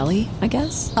at the deli, I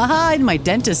guess? Aha, in my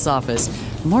dentist's office.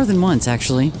 More than once,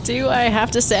 actually. Do I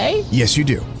have to say? Yes, you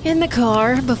do. In the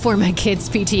car before my kids'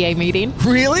 PTA meeting.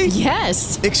 Really?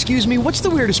 Yes. Excuse me, what's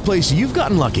the weirdest place you've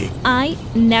gotten lucky? I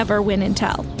never win and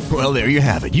tell. Well, there you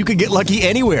have it. You can get lucky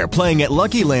anywhere, playing at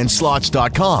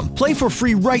LuckyLandSlots.com. Play for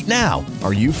free right now.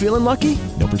 Are you feeling lucky?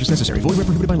 No purchase necessary. Void where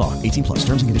prohibited by law. 18+.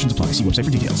 Terms and conditions apply. See website for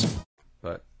details.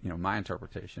 But, my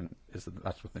interpretation is that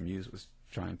that's what the muse was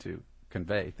trying to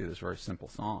convey through this very simple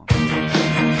song.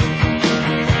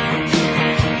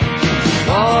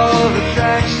 Law of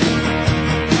attraction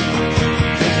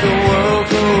makes the world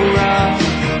go round.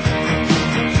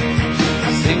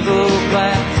 A single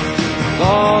glance is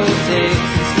all it takes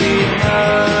to sweet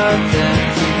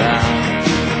nothing's found.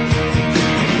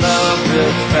 Love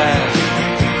goes fast,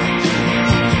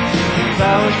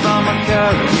 flowers from a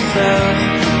carousel.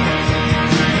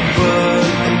 Put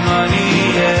the money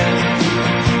in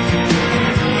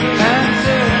and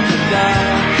turn the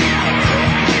dial.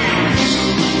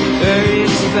 Very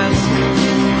expensive,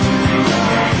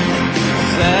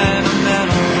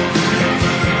 sentimental,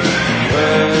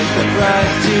 worth the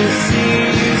price to see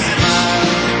you smile.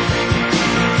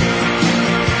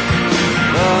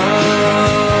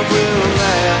 Love will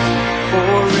last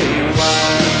for a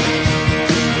while.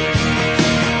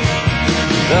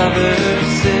 Lovers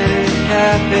sit in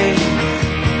cafes,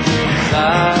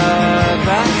 side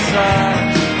by side,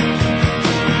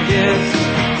 kiss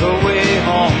the way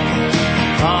home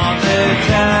on their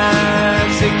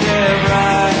taxi cab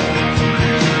ride.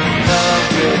 Love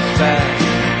goes back,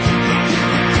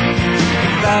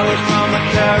 flowers from a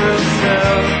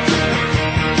carousel.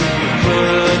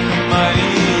 Put the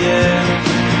money in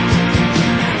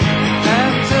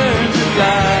and turn the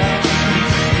dial.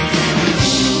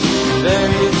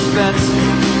 Very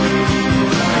expensive,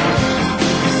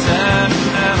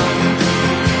 sentimental,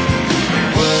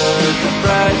 worth the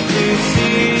price to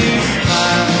see you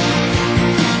smile.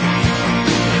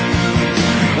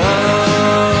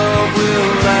 Love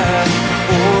will last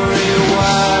for a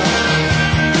while.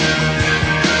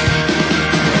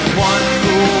 One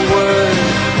cool word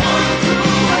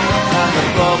and the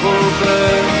bubble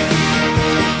bursts.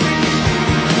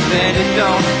 Then it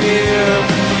don't feel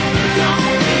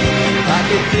like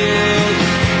it did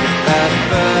at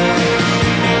first.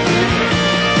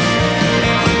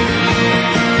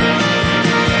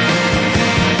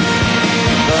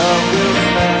 Love will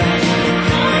last.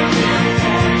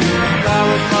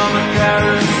 Flowers from a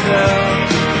carousel.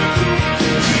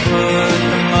 Put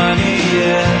the money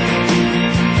in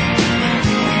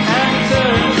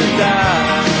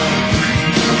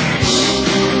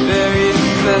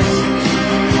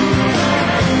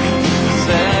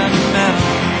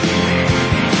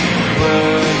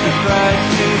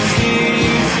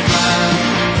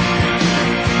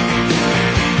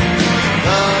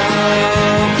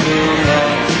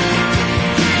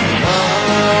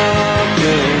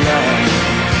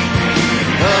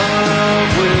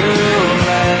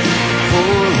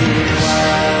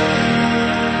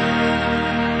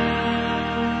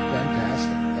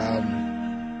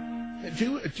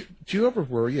Do you ever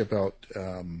worry about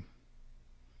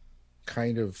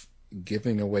kind of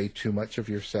giving away too much of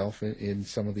yourself in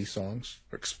some of these songs,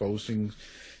 or exposing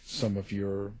some of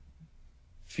your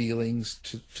feelings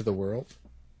to the world?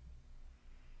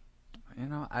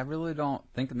 I really don't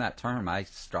think in that term. I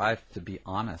strive to be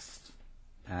honest,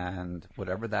 and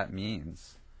whatever that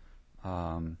means.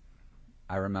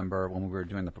 I remember when we were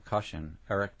doing the percussion,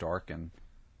 Eric Darkin,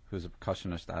 who's a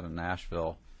percussionist out of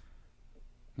Nashville,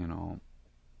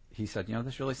 he said,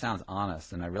 this really sounds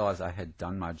honest, and I realized I had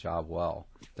done my job well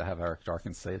to have Eric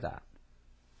Darkin say that.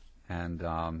 And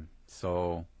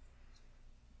so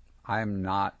I'm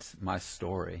not my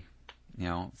story,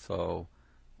 so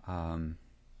I'm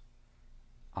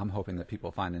hoping that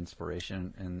people find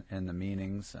inspiration in the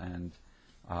meanings and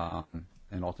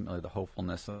ultimately the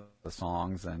hopefulness of the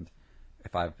songs, and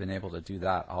if I've been able to do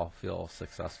that, I'll feel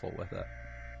successful with it.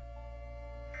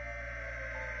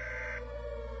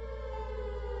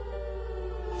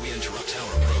 We interrupt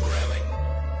our programming.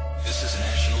 This is a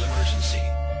national emergency.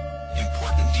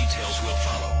 Important details will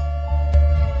follow.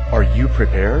 Are you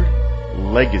prepared?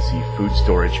 Legacy Food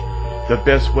Storage. The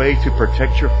best way to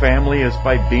protect your family is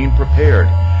by being prepared.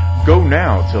 Go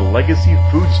now to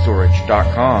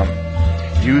legacyfoodstorage.com.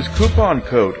 Use coupon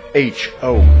code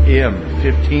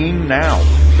HOM15 now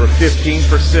for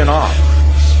 15% off.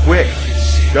 Quick,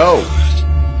 go!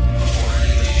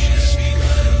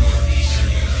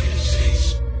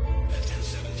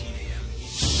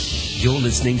 You're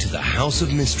listening to the House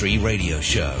of Mystery radio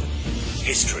show.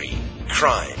 History,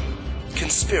 crime,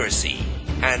 conspiracy,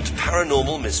 and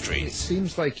paranormal mysteries. It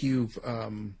seems like you've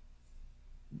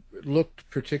looked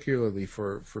particularly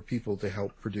for people to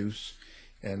help produce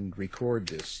and record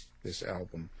this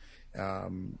album.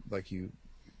 It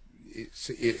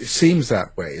seems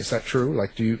that way. Is that true? Are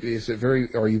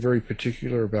you very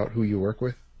particular about who you work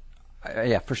with?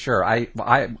 Yeah, for sure. I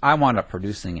wound up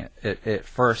producing it. At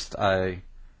first, I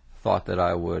thought that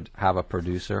I would have a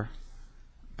producer,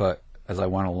 but as I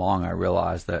went along, I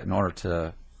realized that in order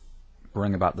to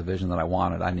bring about the vision that I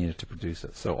wanted, I needed to produce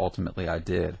it. So ultimately, I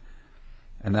did.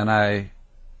 And then I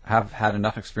have had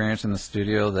enough experience in the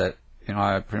studio that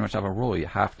I pretty much have a rule. You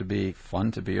have to be fun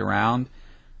to be around.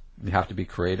 You have to be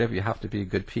creative. You have to be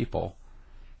good people.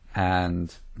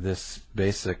 And this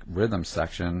basic rhythm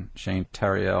section, Shane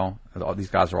Theriot, all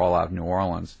these guys are all out of New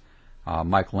Orleans.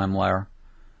 Mike Lemler,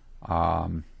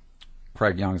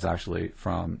 Craig Young's actually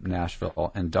from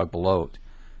Nashville, and Doug Belote.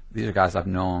 These are guys I've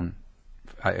known,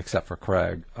 except for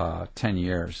Craig, 10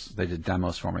 years. They did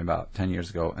demos for me about 10 years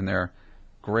ago, and they're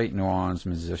great New Orleans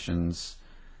musicians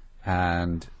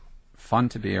and fun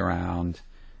to be around.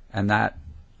 And that,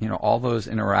 all those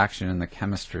interaction and the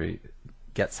chemistry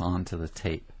gets onto the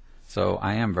tape. So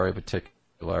I am very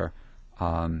particular,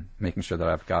 making sure that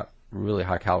I've got really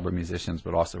high caliber musicians,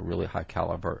 but also really high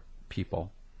caliber people.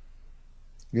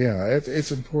 Yeah,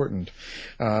 it's important.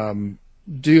 Do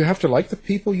you have to like the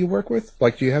people you work with?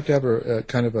 Like, do you have to have a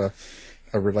kind of a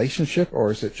relationship,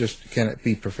 or is it just, can it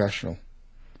be professional?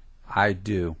 I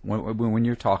do. When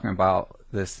you're talking about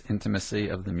this intimacy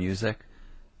of the music,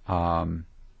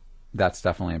 that's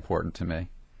definitely important to me,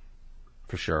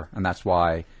 for sure. And that's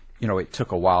why, it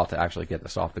took a while to actually get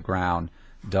this off the ground.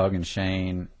 Doug and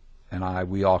Shane and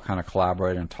we all kind of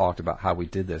collaborated and talked about how we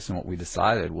did this. And what we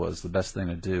decided was the best thing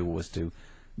to do was to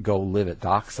go live at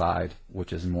Dockside,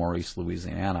 which is in Maurice,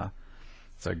 Louisiana.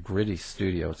 It's a gritty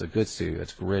studio. It's a good studio.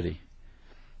 It's gritty.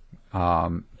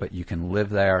 But you can live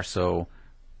there. So,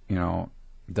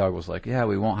 Doug was like, yeah,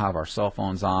 we won't have our cell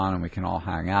phones on and we can all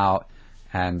hang out.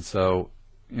 And so,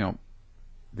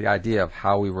 the idea of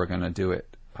how we were going to do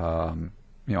it,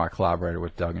 I collaborated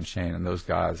with Doug and Shane, and those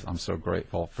guys, I'm so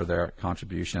grateful for their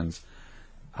contributions.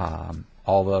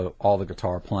 All the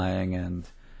guitar playing, and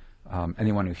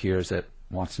anyone who hears it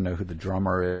wants to know who the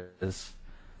drummer is.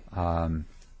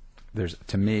 There's,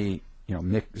 to me,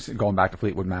 Mick, going back to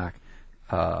Fleetwood Mac,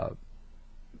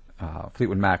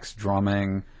 Fleetwood Mac's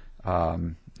drumming,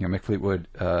 Mick Fleetwood,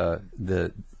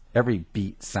 every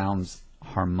beat sounds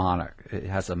harmonic. It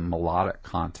has a melodic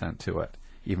content to it,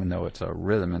 even though it's a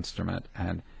rhythm instrument.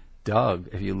 And Doug,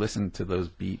 if you listen to those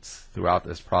beats throughout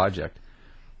this project,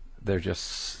 they're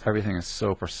just, everything is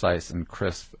so precise and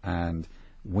crisp and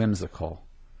whimsical.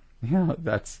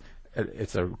 It's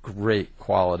a great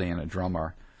quality in a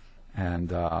drummer,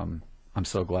 and I'm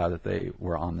so glad that they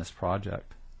were on this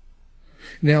project.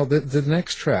 Now, the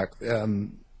next track,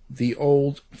 The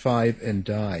Old Five and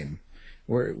Dime,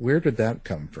 where did that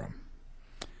come from?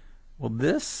 Well,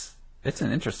 it's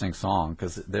an interesting song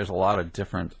because there's a lot of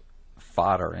different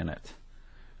fodder in it.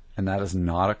 and that is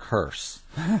not a curse.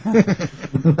 I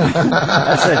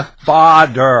said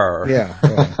fodder. Yeah.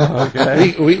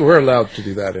 Okay. We're allowed to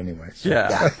do that anyway. So.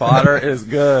 Yeah, fodder is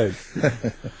good.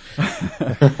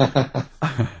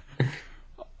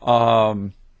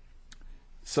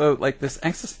 So, like this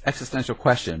existential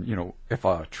question, you know, if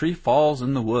a tree falls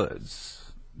in the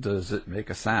woods, does it make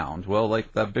a sound? Well,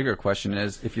 like the bigger question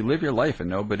is, if you live your life and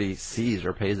nobody sees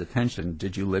or pays attention,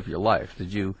 did you live your life?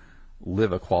 Did you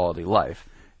live a quality life?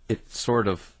 It sort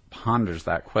of ponders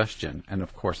that question, and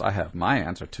of course I have my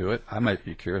answer to it. I might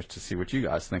be curious to see what you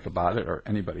guys think about it, or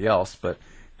anybody else, but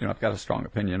you know, I've got a strong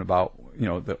opinion about, you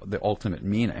know, the ultimate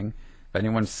meaning. If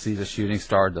anyone sees a shooting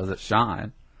star, does it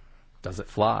shine? Does it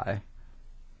fly?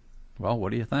 Well,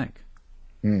 what do you think?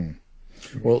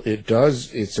 Well, it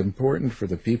does. It's important for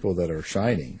the people that are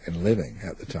shining and living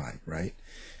at the time, right?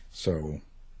 So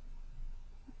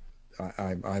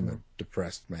I'm a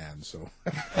depressed man, so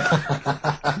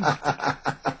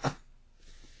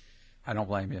I don't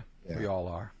blame you. Yeah. We all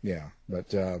are. Yeah,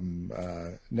 but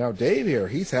now Dave here,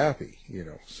 he's happy, you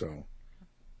know. So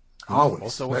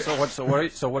always. So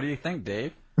what do you think,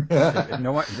 Dave?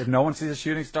 if no one sees a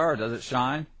shooting star, does it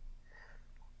shine?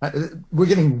 We're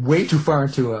getting way too far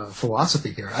into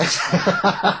philosophy here.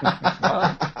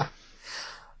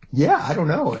 Yeah, I don't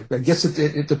know. I guess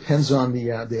it depends on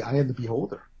the eye of the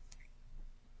beholder.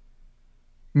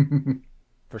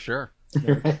 For sure.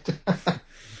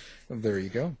 There you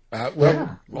go.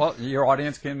 Well, your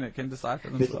audience can decide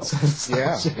for themselves.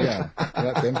 Yeah.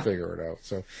 Let them figure it out.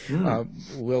 So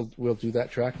we'll do that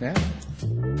track now.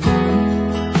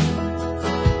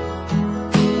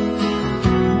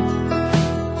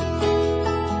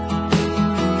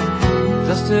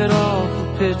 Dusted off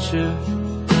a picture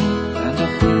and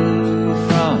I flew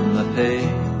from the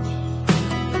page.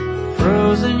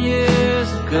 Frozen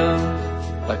years ago,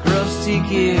 like rusty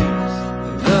gears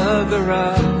in the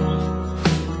garage.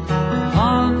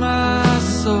 On my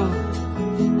soul,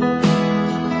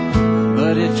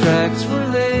 muddy tracks were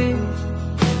laid.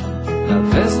 Now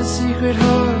there's a secret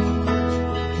heart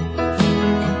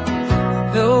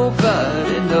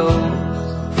nobody knows.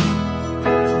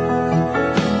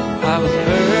 I was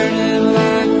burning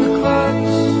like the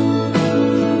clocks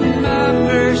in my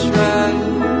first ride.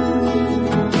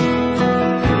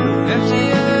 Empty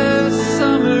as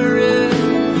summer in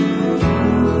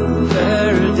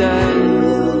paradise.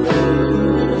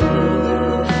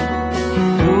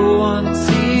 No one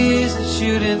sees a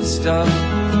shooting star.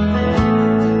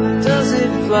 Does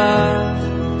it fly?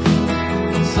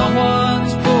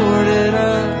 Someone's bored it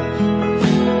up.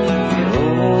 The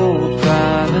old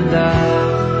five and dime.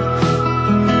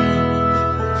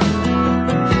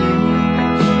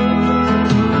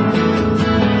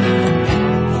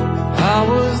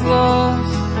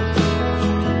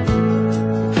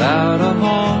 Without a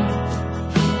home,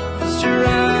 just a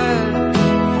ride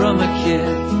from a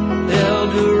kid, El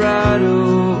Dorado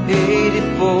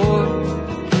 84.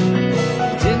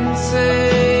 Didn't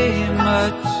say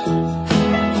much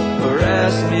or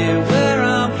ask me where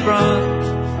I'm from.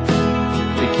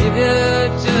 They give you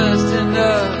just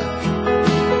enough,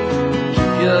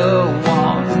 keep you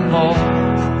wanting more.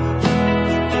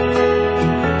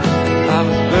 I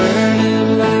was burning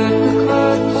like the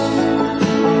clocks,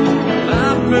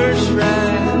 first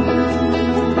ride,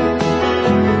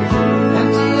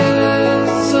 empty as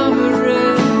summer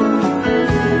rain,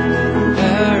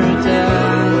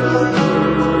 paradise.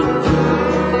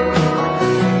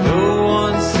 No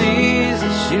one sees a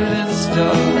shooting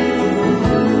star.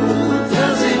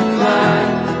 Does it fly?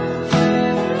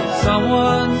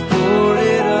 Someone's poured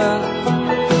it up.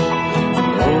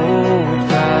 Old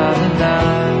five and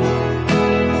dime.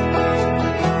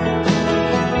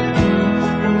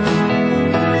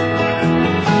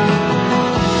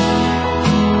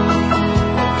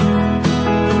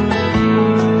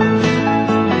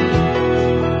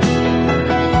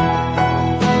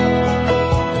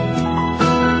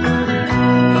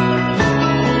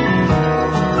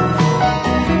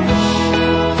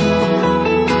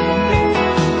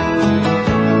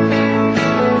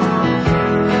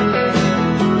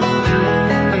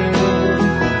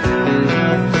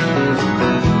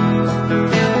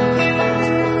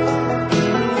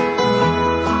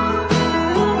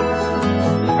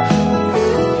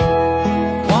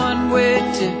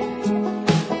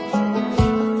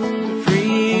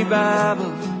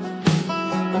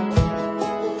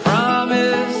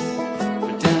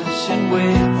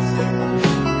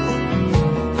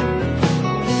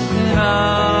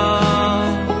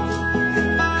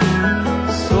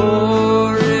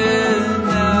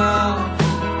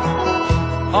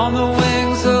 On the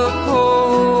wings of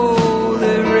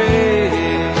holy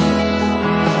rain,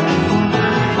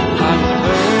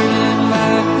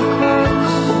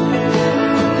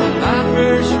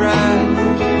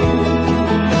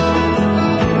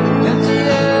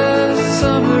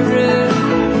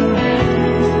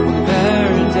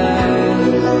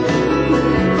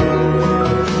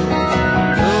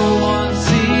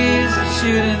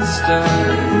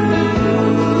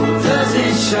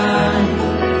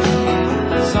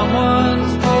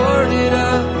 someone's poured it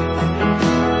up.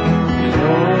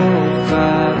 Below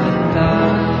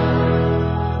Valentine.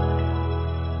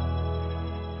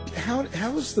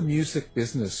 How is the music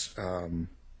business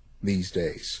these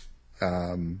days?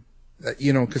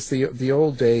 You know, because the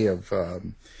old day of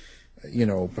you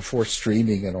know, before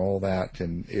streaming and all that,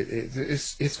 and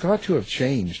it's got to have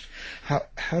changed.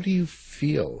 How do you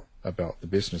feel about the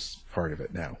business part of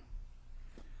it now?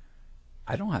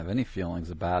 I don't have any feelings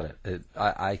about it.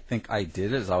 I think I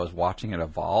did as I was watching it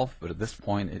evolve, but at this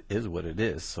point it is what it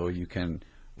is. So you can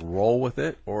roll with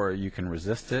it or you can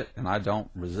resist it, and I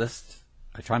don't resist.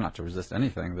 I try not to resist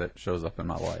anything that shows up in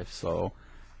my life. So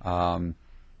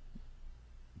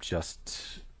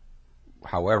just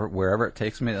wherever it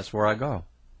takes me, that's where I go.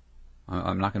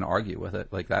 I'm not going to argue with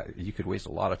it like that. You could waste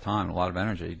a lot of time, a lot of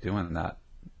energy doing that.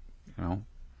 You know,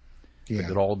 the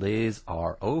good old days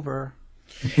are over.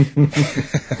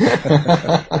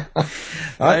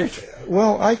 Right?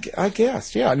 I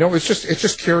guess, yeah. No, it's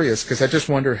just curious because I just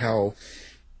wonder how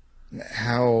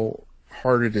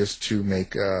hard it is to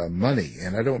make money,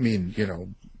 and I don't mean, you know,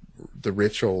 the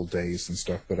rich old days and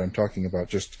stuff, but I'm talking about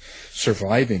just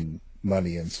surviving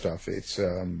money and stuff. It's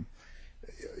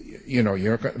you know,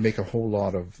 you're not going to make a whole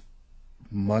lot of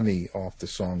money off the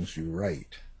songs you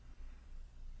write.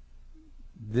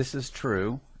 This is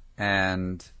true,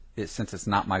 and since it's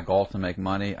not my goal to make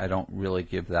money, I don't really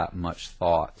give that much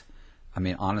thought. I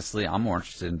mean, honestly, I'm more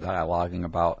interested in dialoguing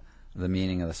about the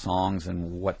meaning of the songs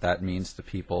and what that means to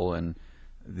people, and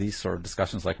these sort of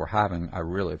discussions like we're having, I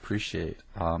really appreciate,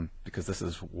 because this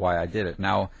is why I did it.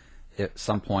 Now, at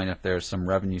some point, if there's some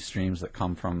revenue streams that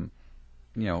come from,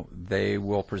 you know, they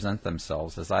will present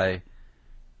themselves. As I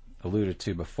alluded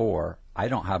to before, I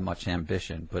don't have much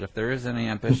ambition, but if there is any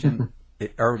ambition,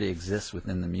 it already exists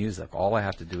within the music. All I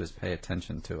have to do is pay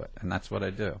attention to it, and that's what I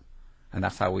do. And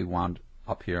that's how we wound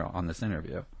up here on this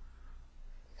interview.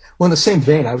 Well, in the same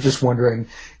vein, I was just wondering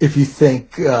if you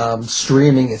think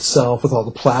streaming itself with all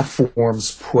the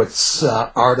platforms puts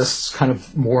artists kind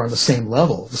of more on the same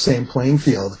level, the same playing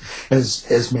field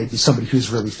as maybe somebody who's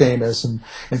really famous and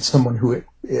someone who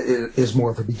is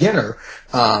more of a beginner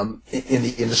in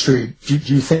the industry. Do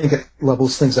you think it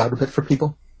levels things out a bit for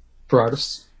people, for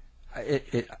artists?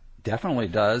 It definitely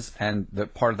does, and the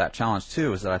part of that challenge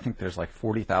too is that I think there's like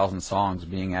 40,000 songs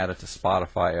being added to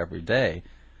Spotify every day.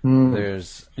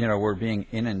 There's, you know, we're being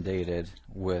inundated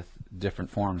with different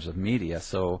forms of media,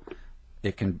 so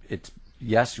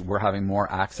yes, we're having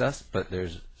more access, but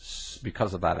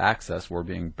because of that access, we're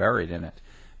being buried in it.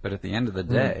 But at the end of the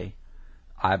day,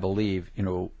 I believe, you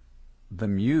know, the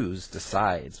muse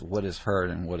decides what is heard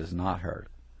and what is not heard,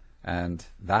 and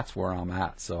that's where I'm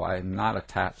at. So I'm not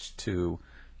attached to,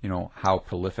 you know, how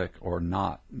prolific or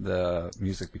not the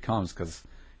music becomes, because,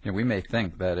 you know, we may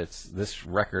think that it's this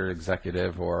record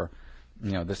executive or,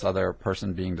 you know, this other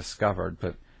person being discovered,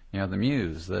 but, you know, the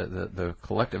muse, the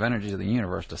collective energies of the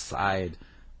universe decide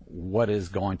what is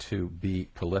going to be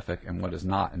prolific and what is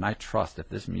not. And I trust if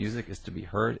this music is to be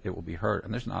heard, it will be heard,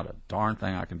 and there's not a darn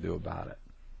thing I can do about it.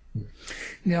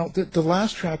 Now, the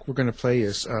last track we're going to play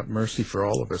is "Mercy for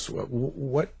All of Us."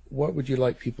 What would you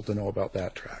like people to know about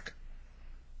that track?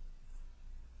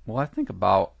 Well, I think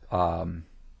about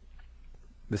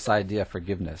this idea of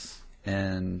forgiveness,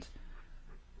 and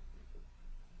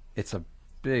it's a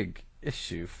big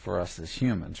issue for us as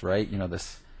humans, right? You know,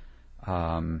 this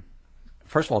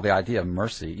first of all, the idea of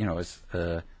mercy, you know, is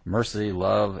mercy,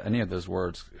 love, any of those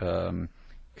words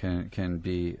can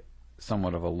be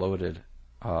somewhat of a loaded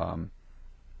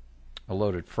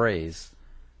phrase,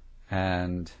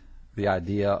 and the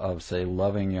idea of, say,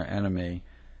 loving your enemy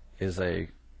is a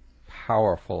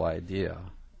powerful idea.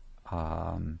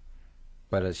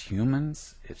 But as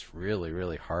humans, it's really,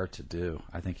 really hard to do.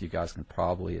 I think you guys can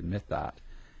probably admit that.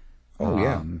 Oh,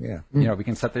 yeah. You know, we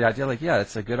can set the idea like, yeah,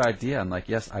 it's a good idea, and like,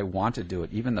 yes, I want to do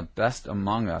it. Even the best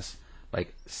among us,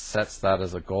 like, sets that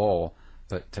as a goal,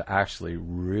 but to actually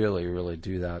really, really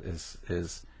do that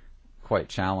is quite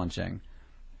challenging.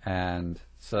 And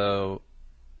so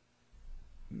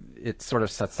it sort of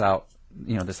sets out,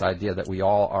 you know, this idea that we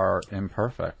all are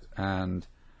imperfect, and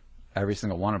every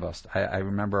single one of us. I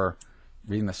remember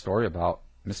reading the story about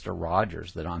Mr.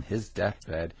 Rogers, that on his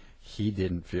deathbed he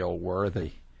didn't feel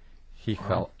worthy. He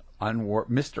felt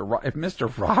unworthy. If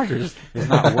Mr. Rogers is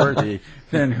not worthy,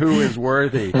 then who is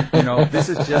worthy? You know, this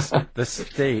is just the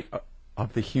state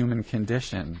of the human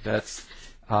condition. That's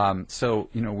so,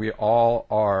 you know, we all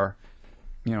are,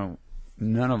 you know,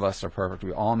 none of us are perfect.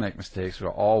 We all make mistakes. We're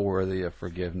all worthy of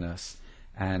forgiveness.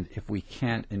 And if we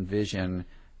can't envision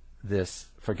this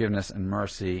forgiveness and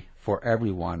mercy for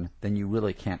everyone, then you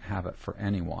really can't have it for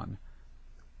anyone.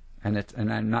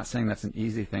 and I'm not saying that's an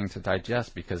easy thing to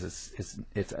digest, because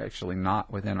it's actually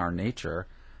not within our nature.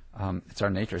 It's our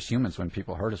nature as humans. When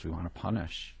people hurt us, we want to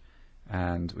punish,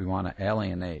 and we want to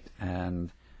alienate,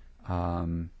 and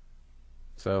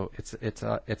so it's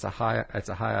a high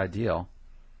ideal.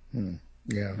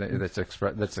 Yeah, that's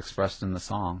expressed in the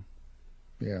song.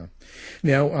 Yeah.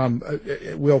 Now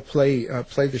we'll play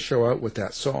the show out with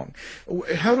that song.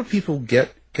 How do people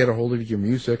get a hold of your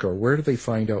music, or where do they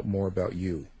find out more about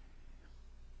you?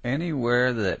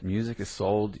 Anywhere that music is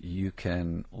sold, you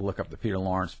can look up the Peter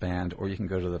Lawrence Band, or you can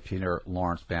go to the Peter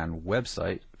Lawrence Band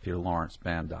website,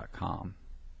 peterlawrenceband.com.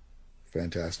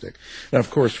 Fantastic. Now,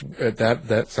 of course,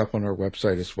 that's up on our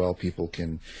website as well. People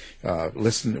can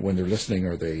listen when they're listening,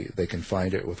 or they can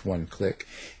find it with one click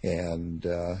and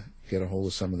get a hold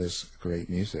of some of this great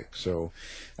music. So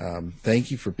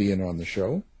thank you for being on the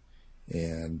show,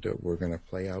 and we're going to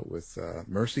play out with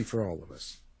Mercy for All of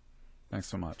Us. Thanks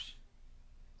so much.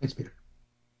 Thanks, Peter.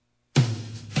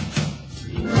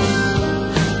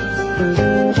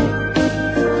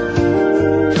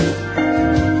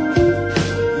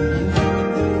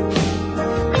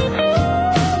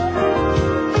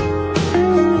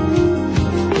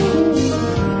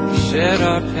 Shed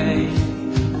our pain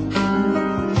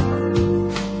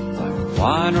like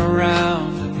wine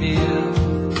around a meal.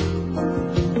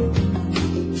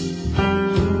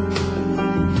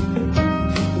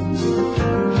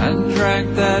 And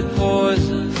drank that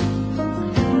poison,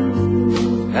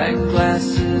 and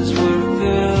glasses were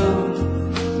filled.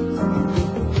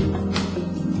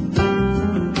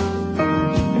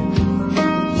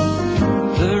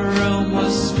 The room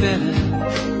was spinning,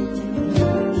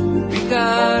 we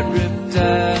got ripped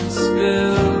and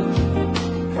spilled.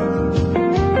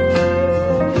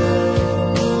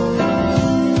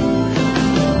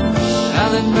 Now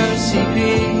let mercy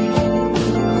be,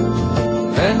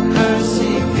 let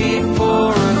mercy be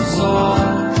for us all.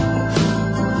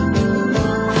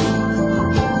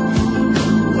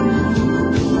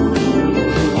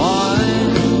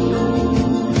 One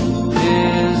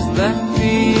is left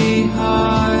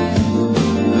behind,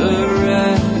 the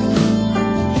rest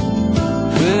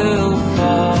will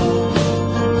fall.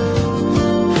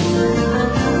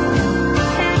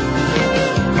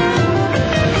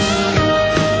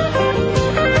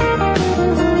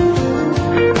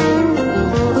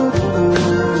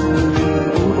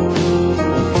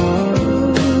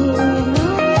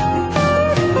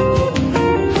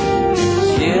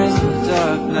 Years of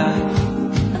dark night,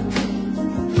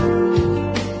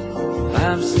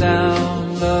 lamps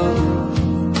down low.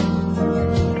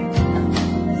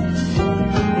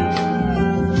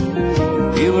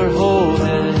 We were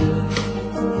holding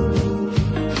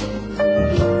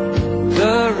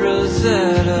the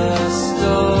Rosetta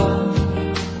Stone.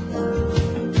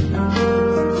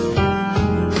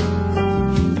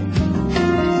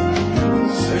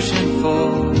 Searching for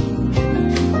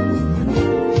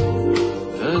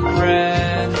the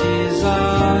grand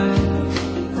design.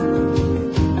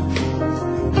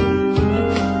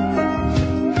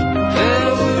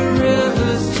 There were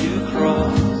rivers to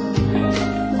cross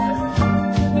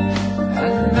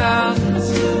and mountains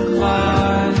to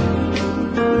climb.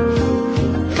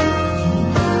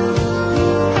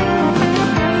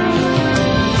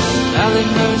 Now let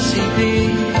mercy be,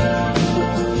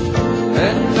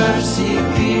 let mercy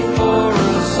be for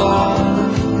us all.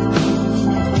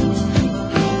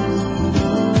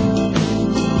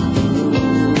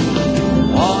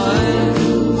 One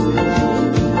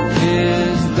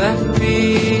is left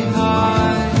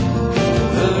behind,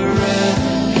 the rest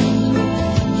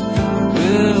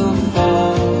will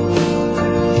fall.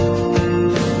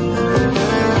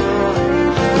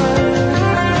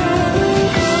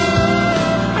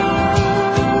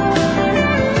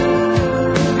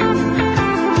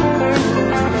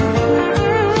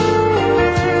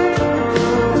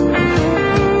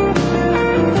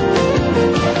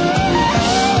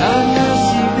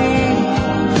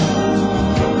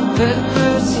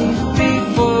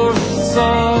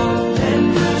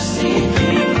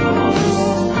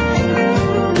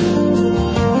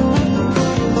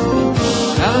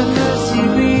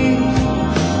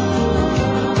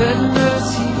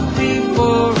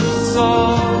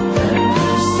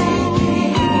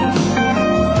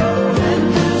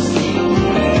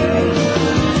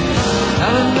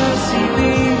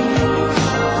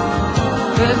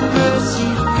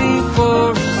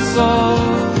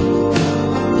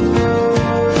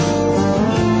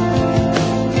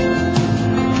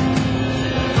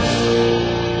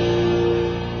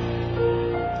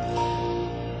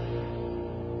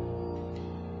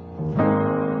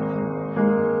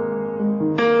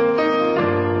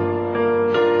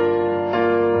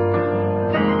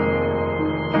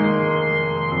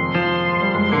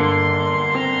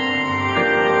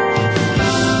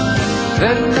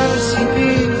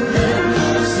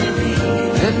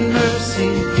 and mercy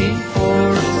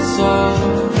before us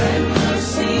all. Let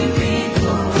mercy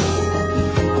before,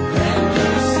 let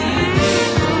mercy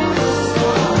before us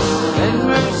all. Let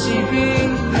mercy be,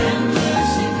 let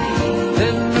mercy be,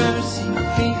 let mercy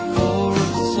before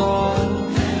us all.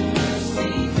 Let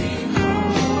mercy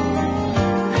before,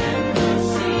 let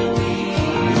mercy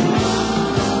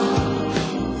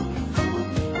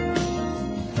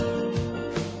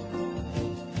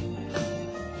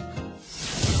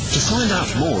To find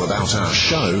out more about our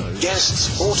show,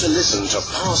 guests, or to listen to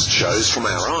past shows from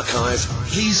our archive,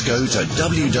 please go to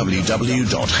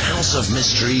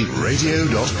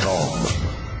www.houseofmysteryradio.com.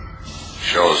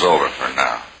 Show's over for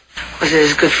now. Was it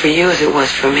as good for you as it was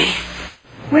for me?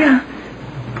 Well,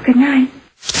 good night.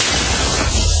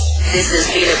 This has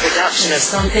been a production of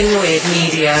Something Weird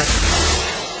Media.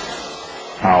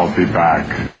 I'll be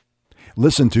back.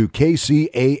 Listen to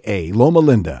KCAA Loma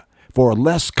Linda for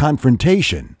less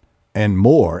confrontation and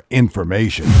more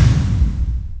information.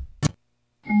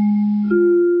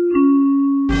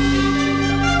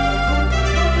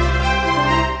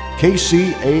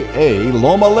 KCAA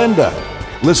Loma Linda.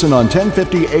 Listen on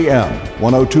 1050 AM,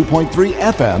 102.3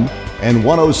 FM, and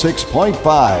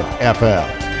 106.5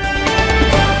 FM.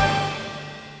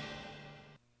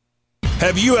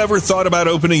 Have you ever thought about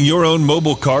opening your own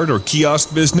mobile cart or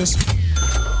kiosk business?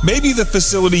 Maybe the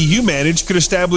facility you manage could establish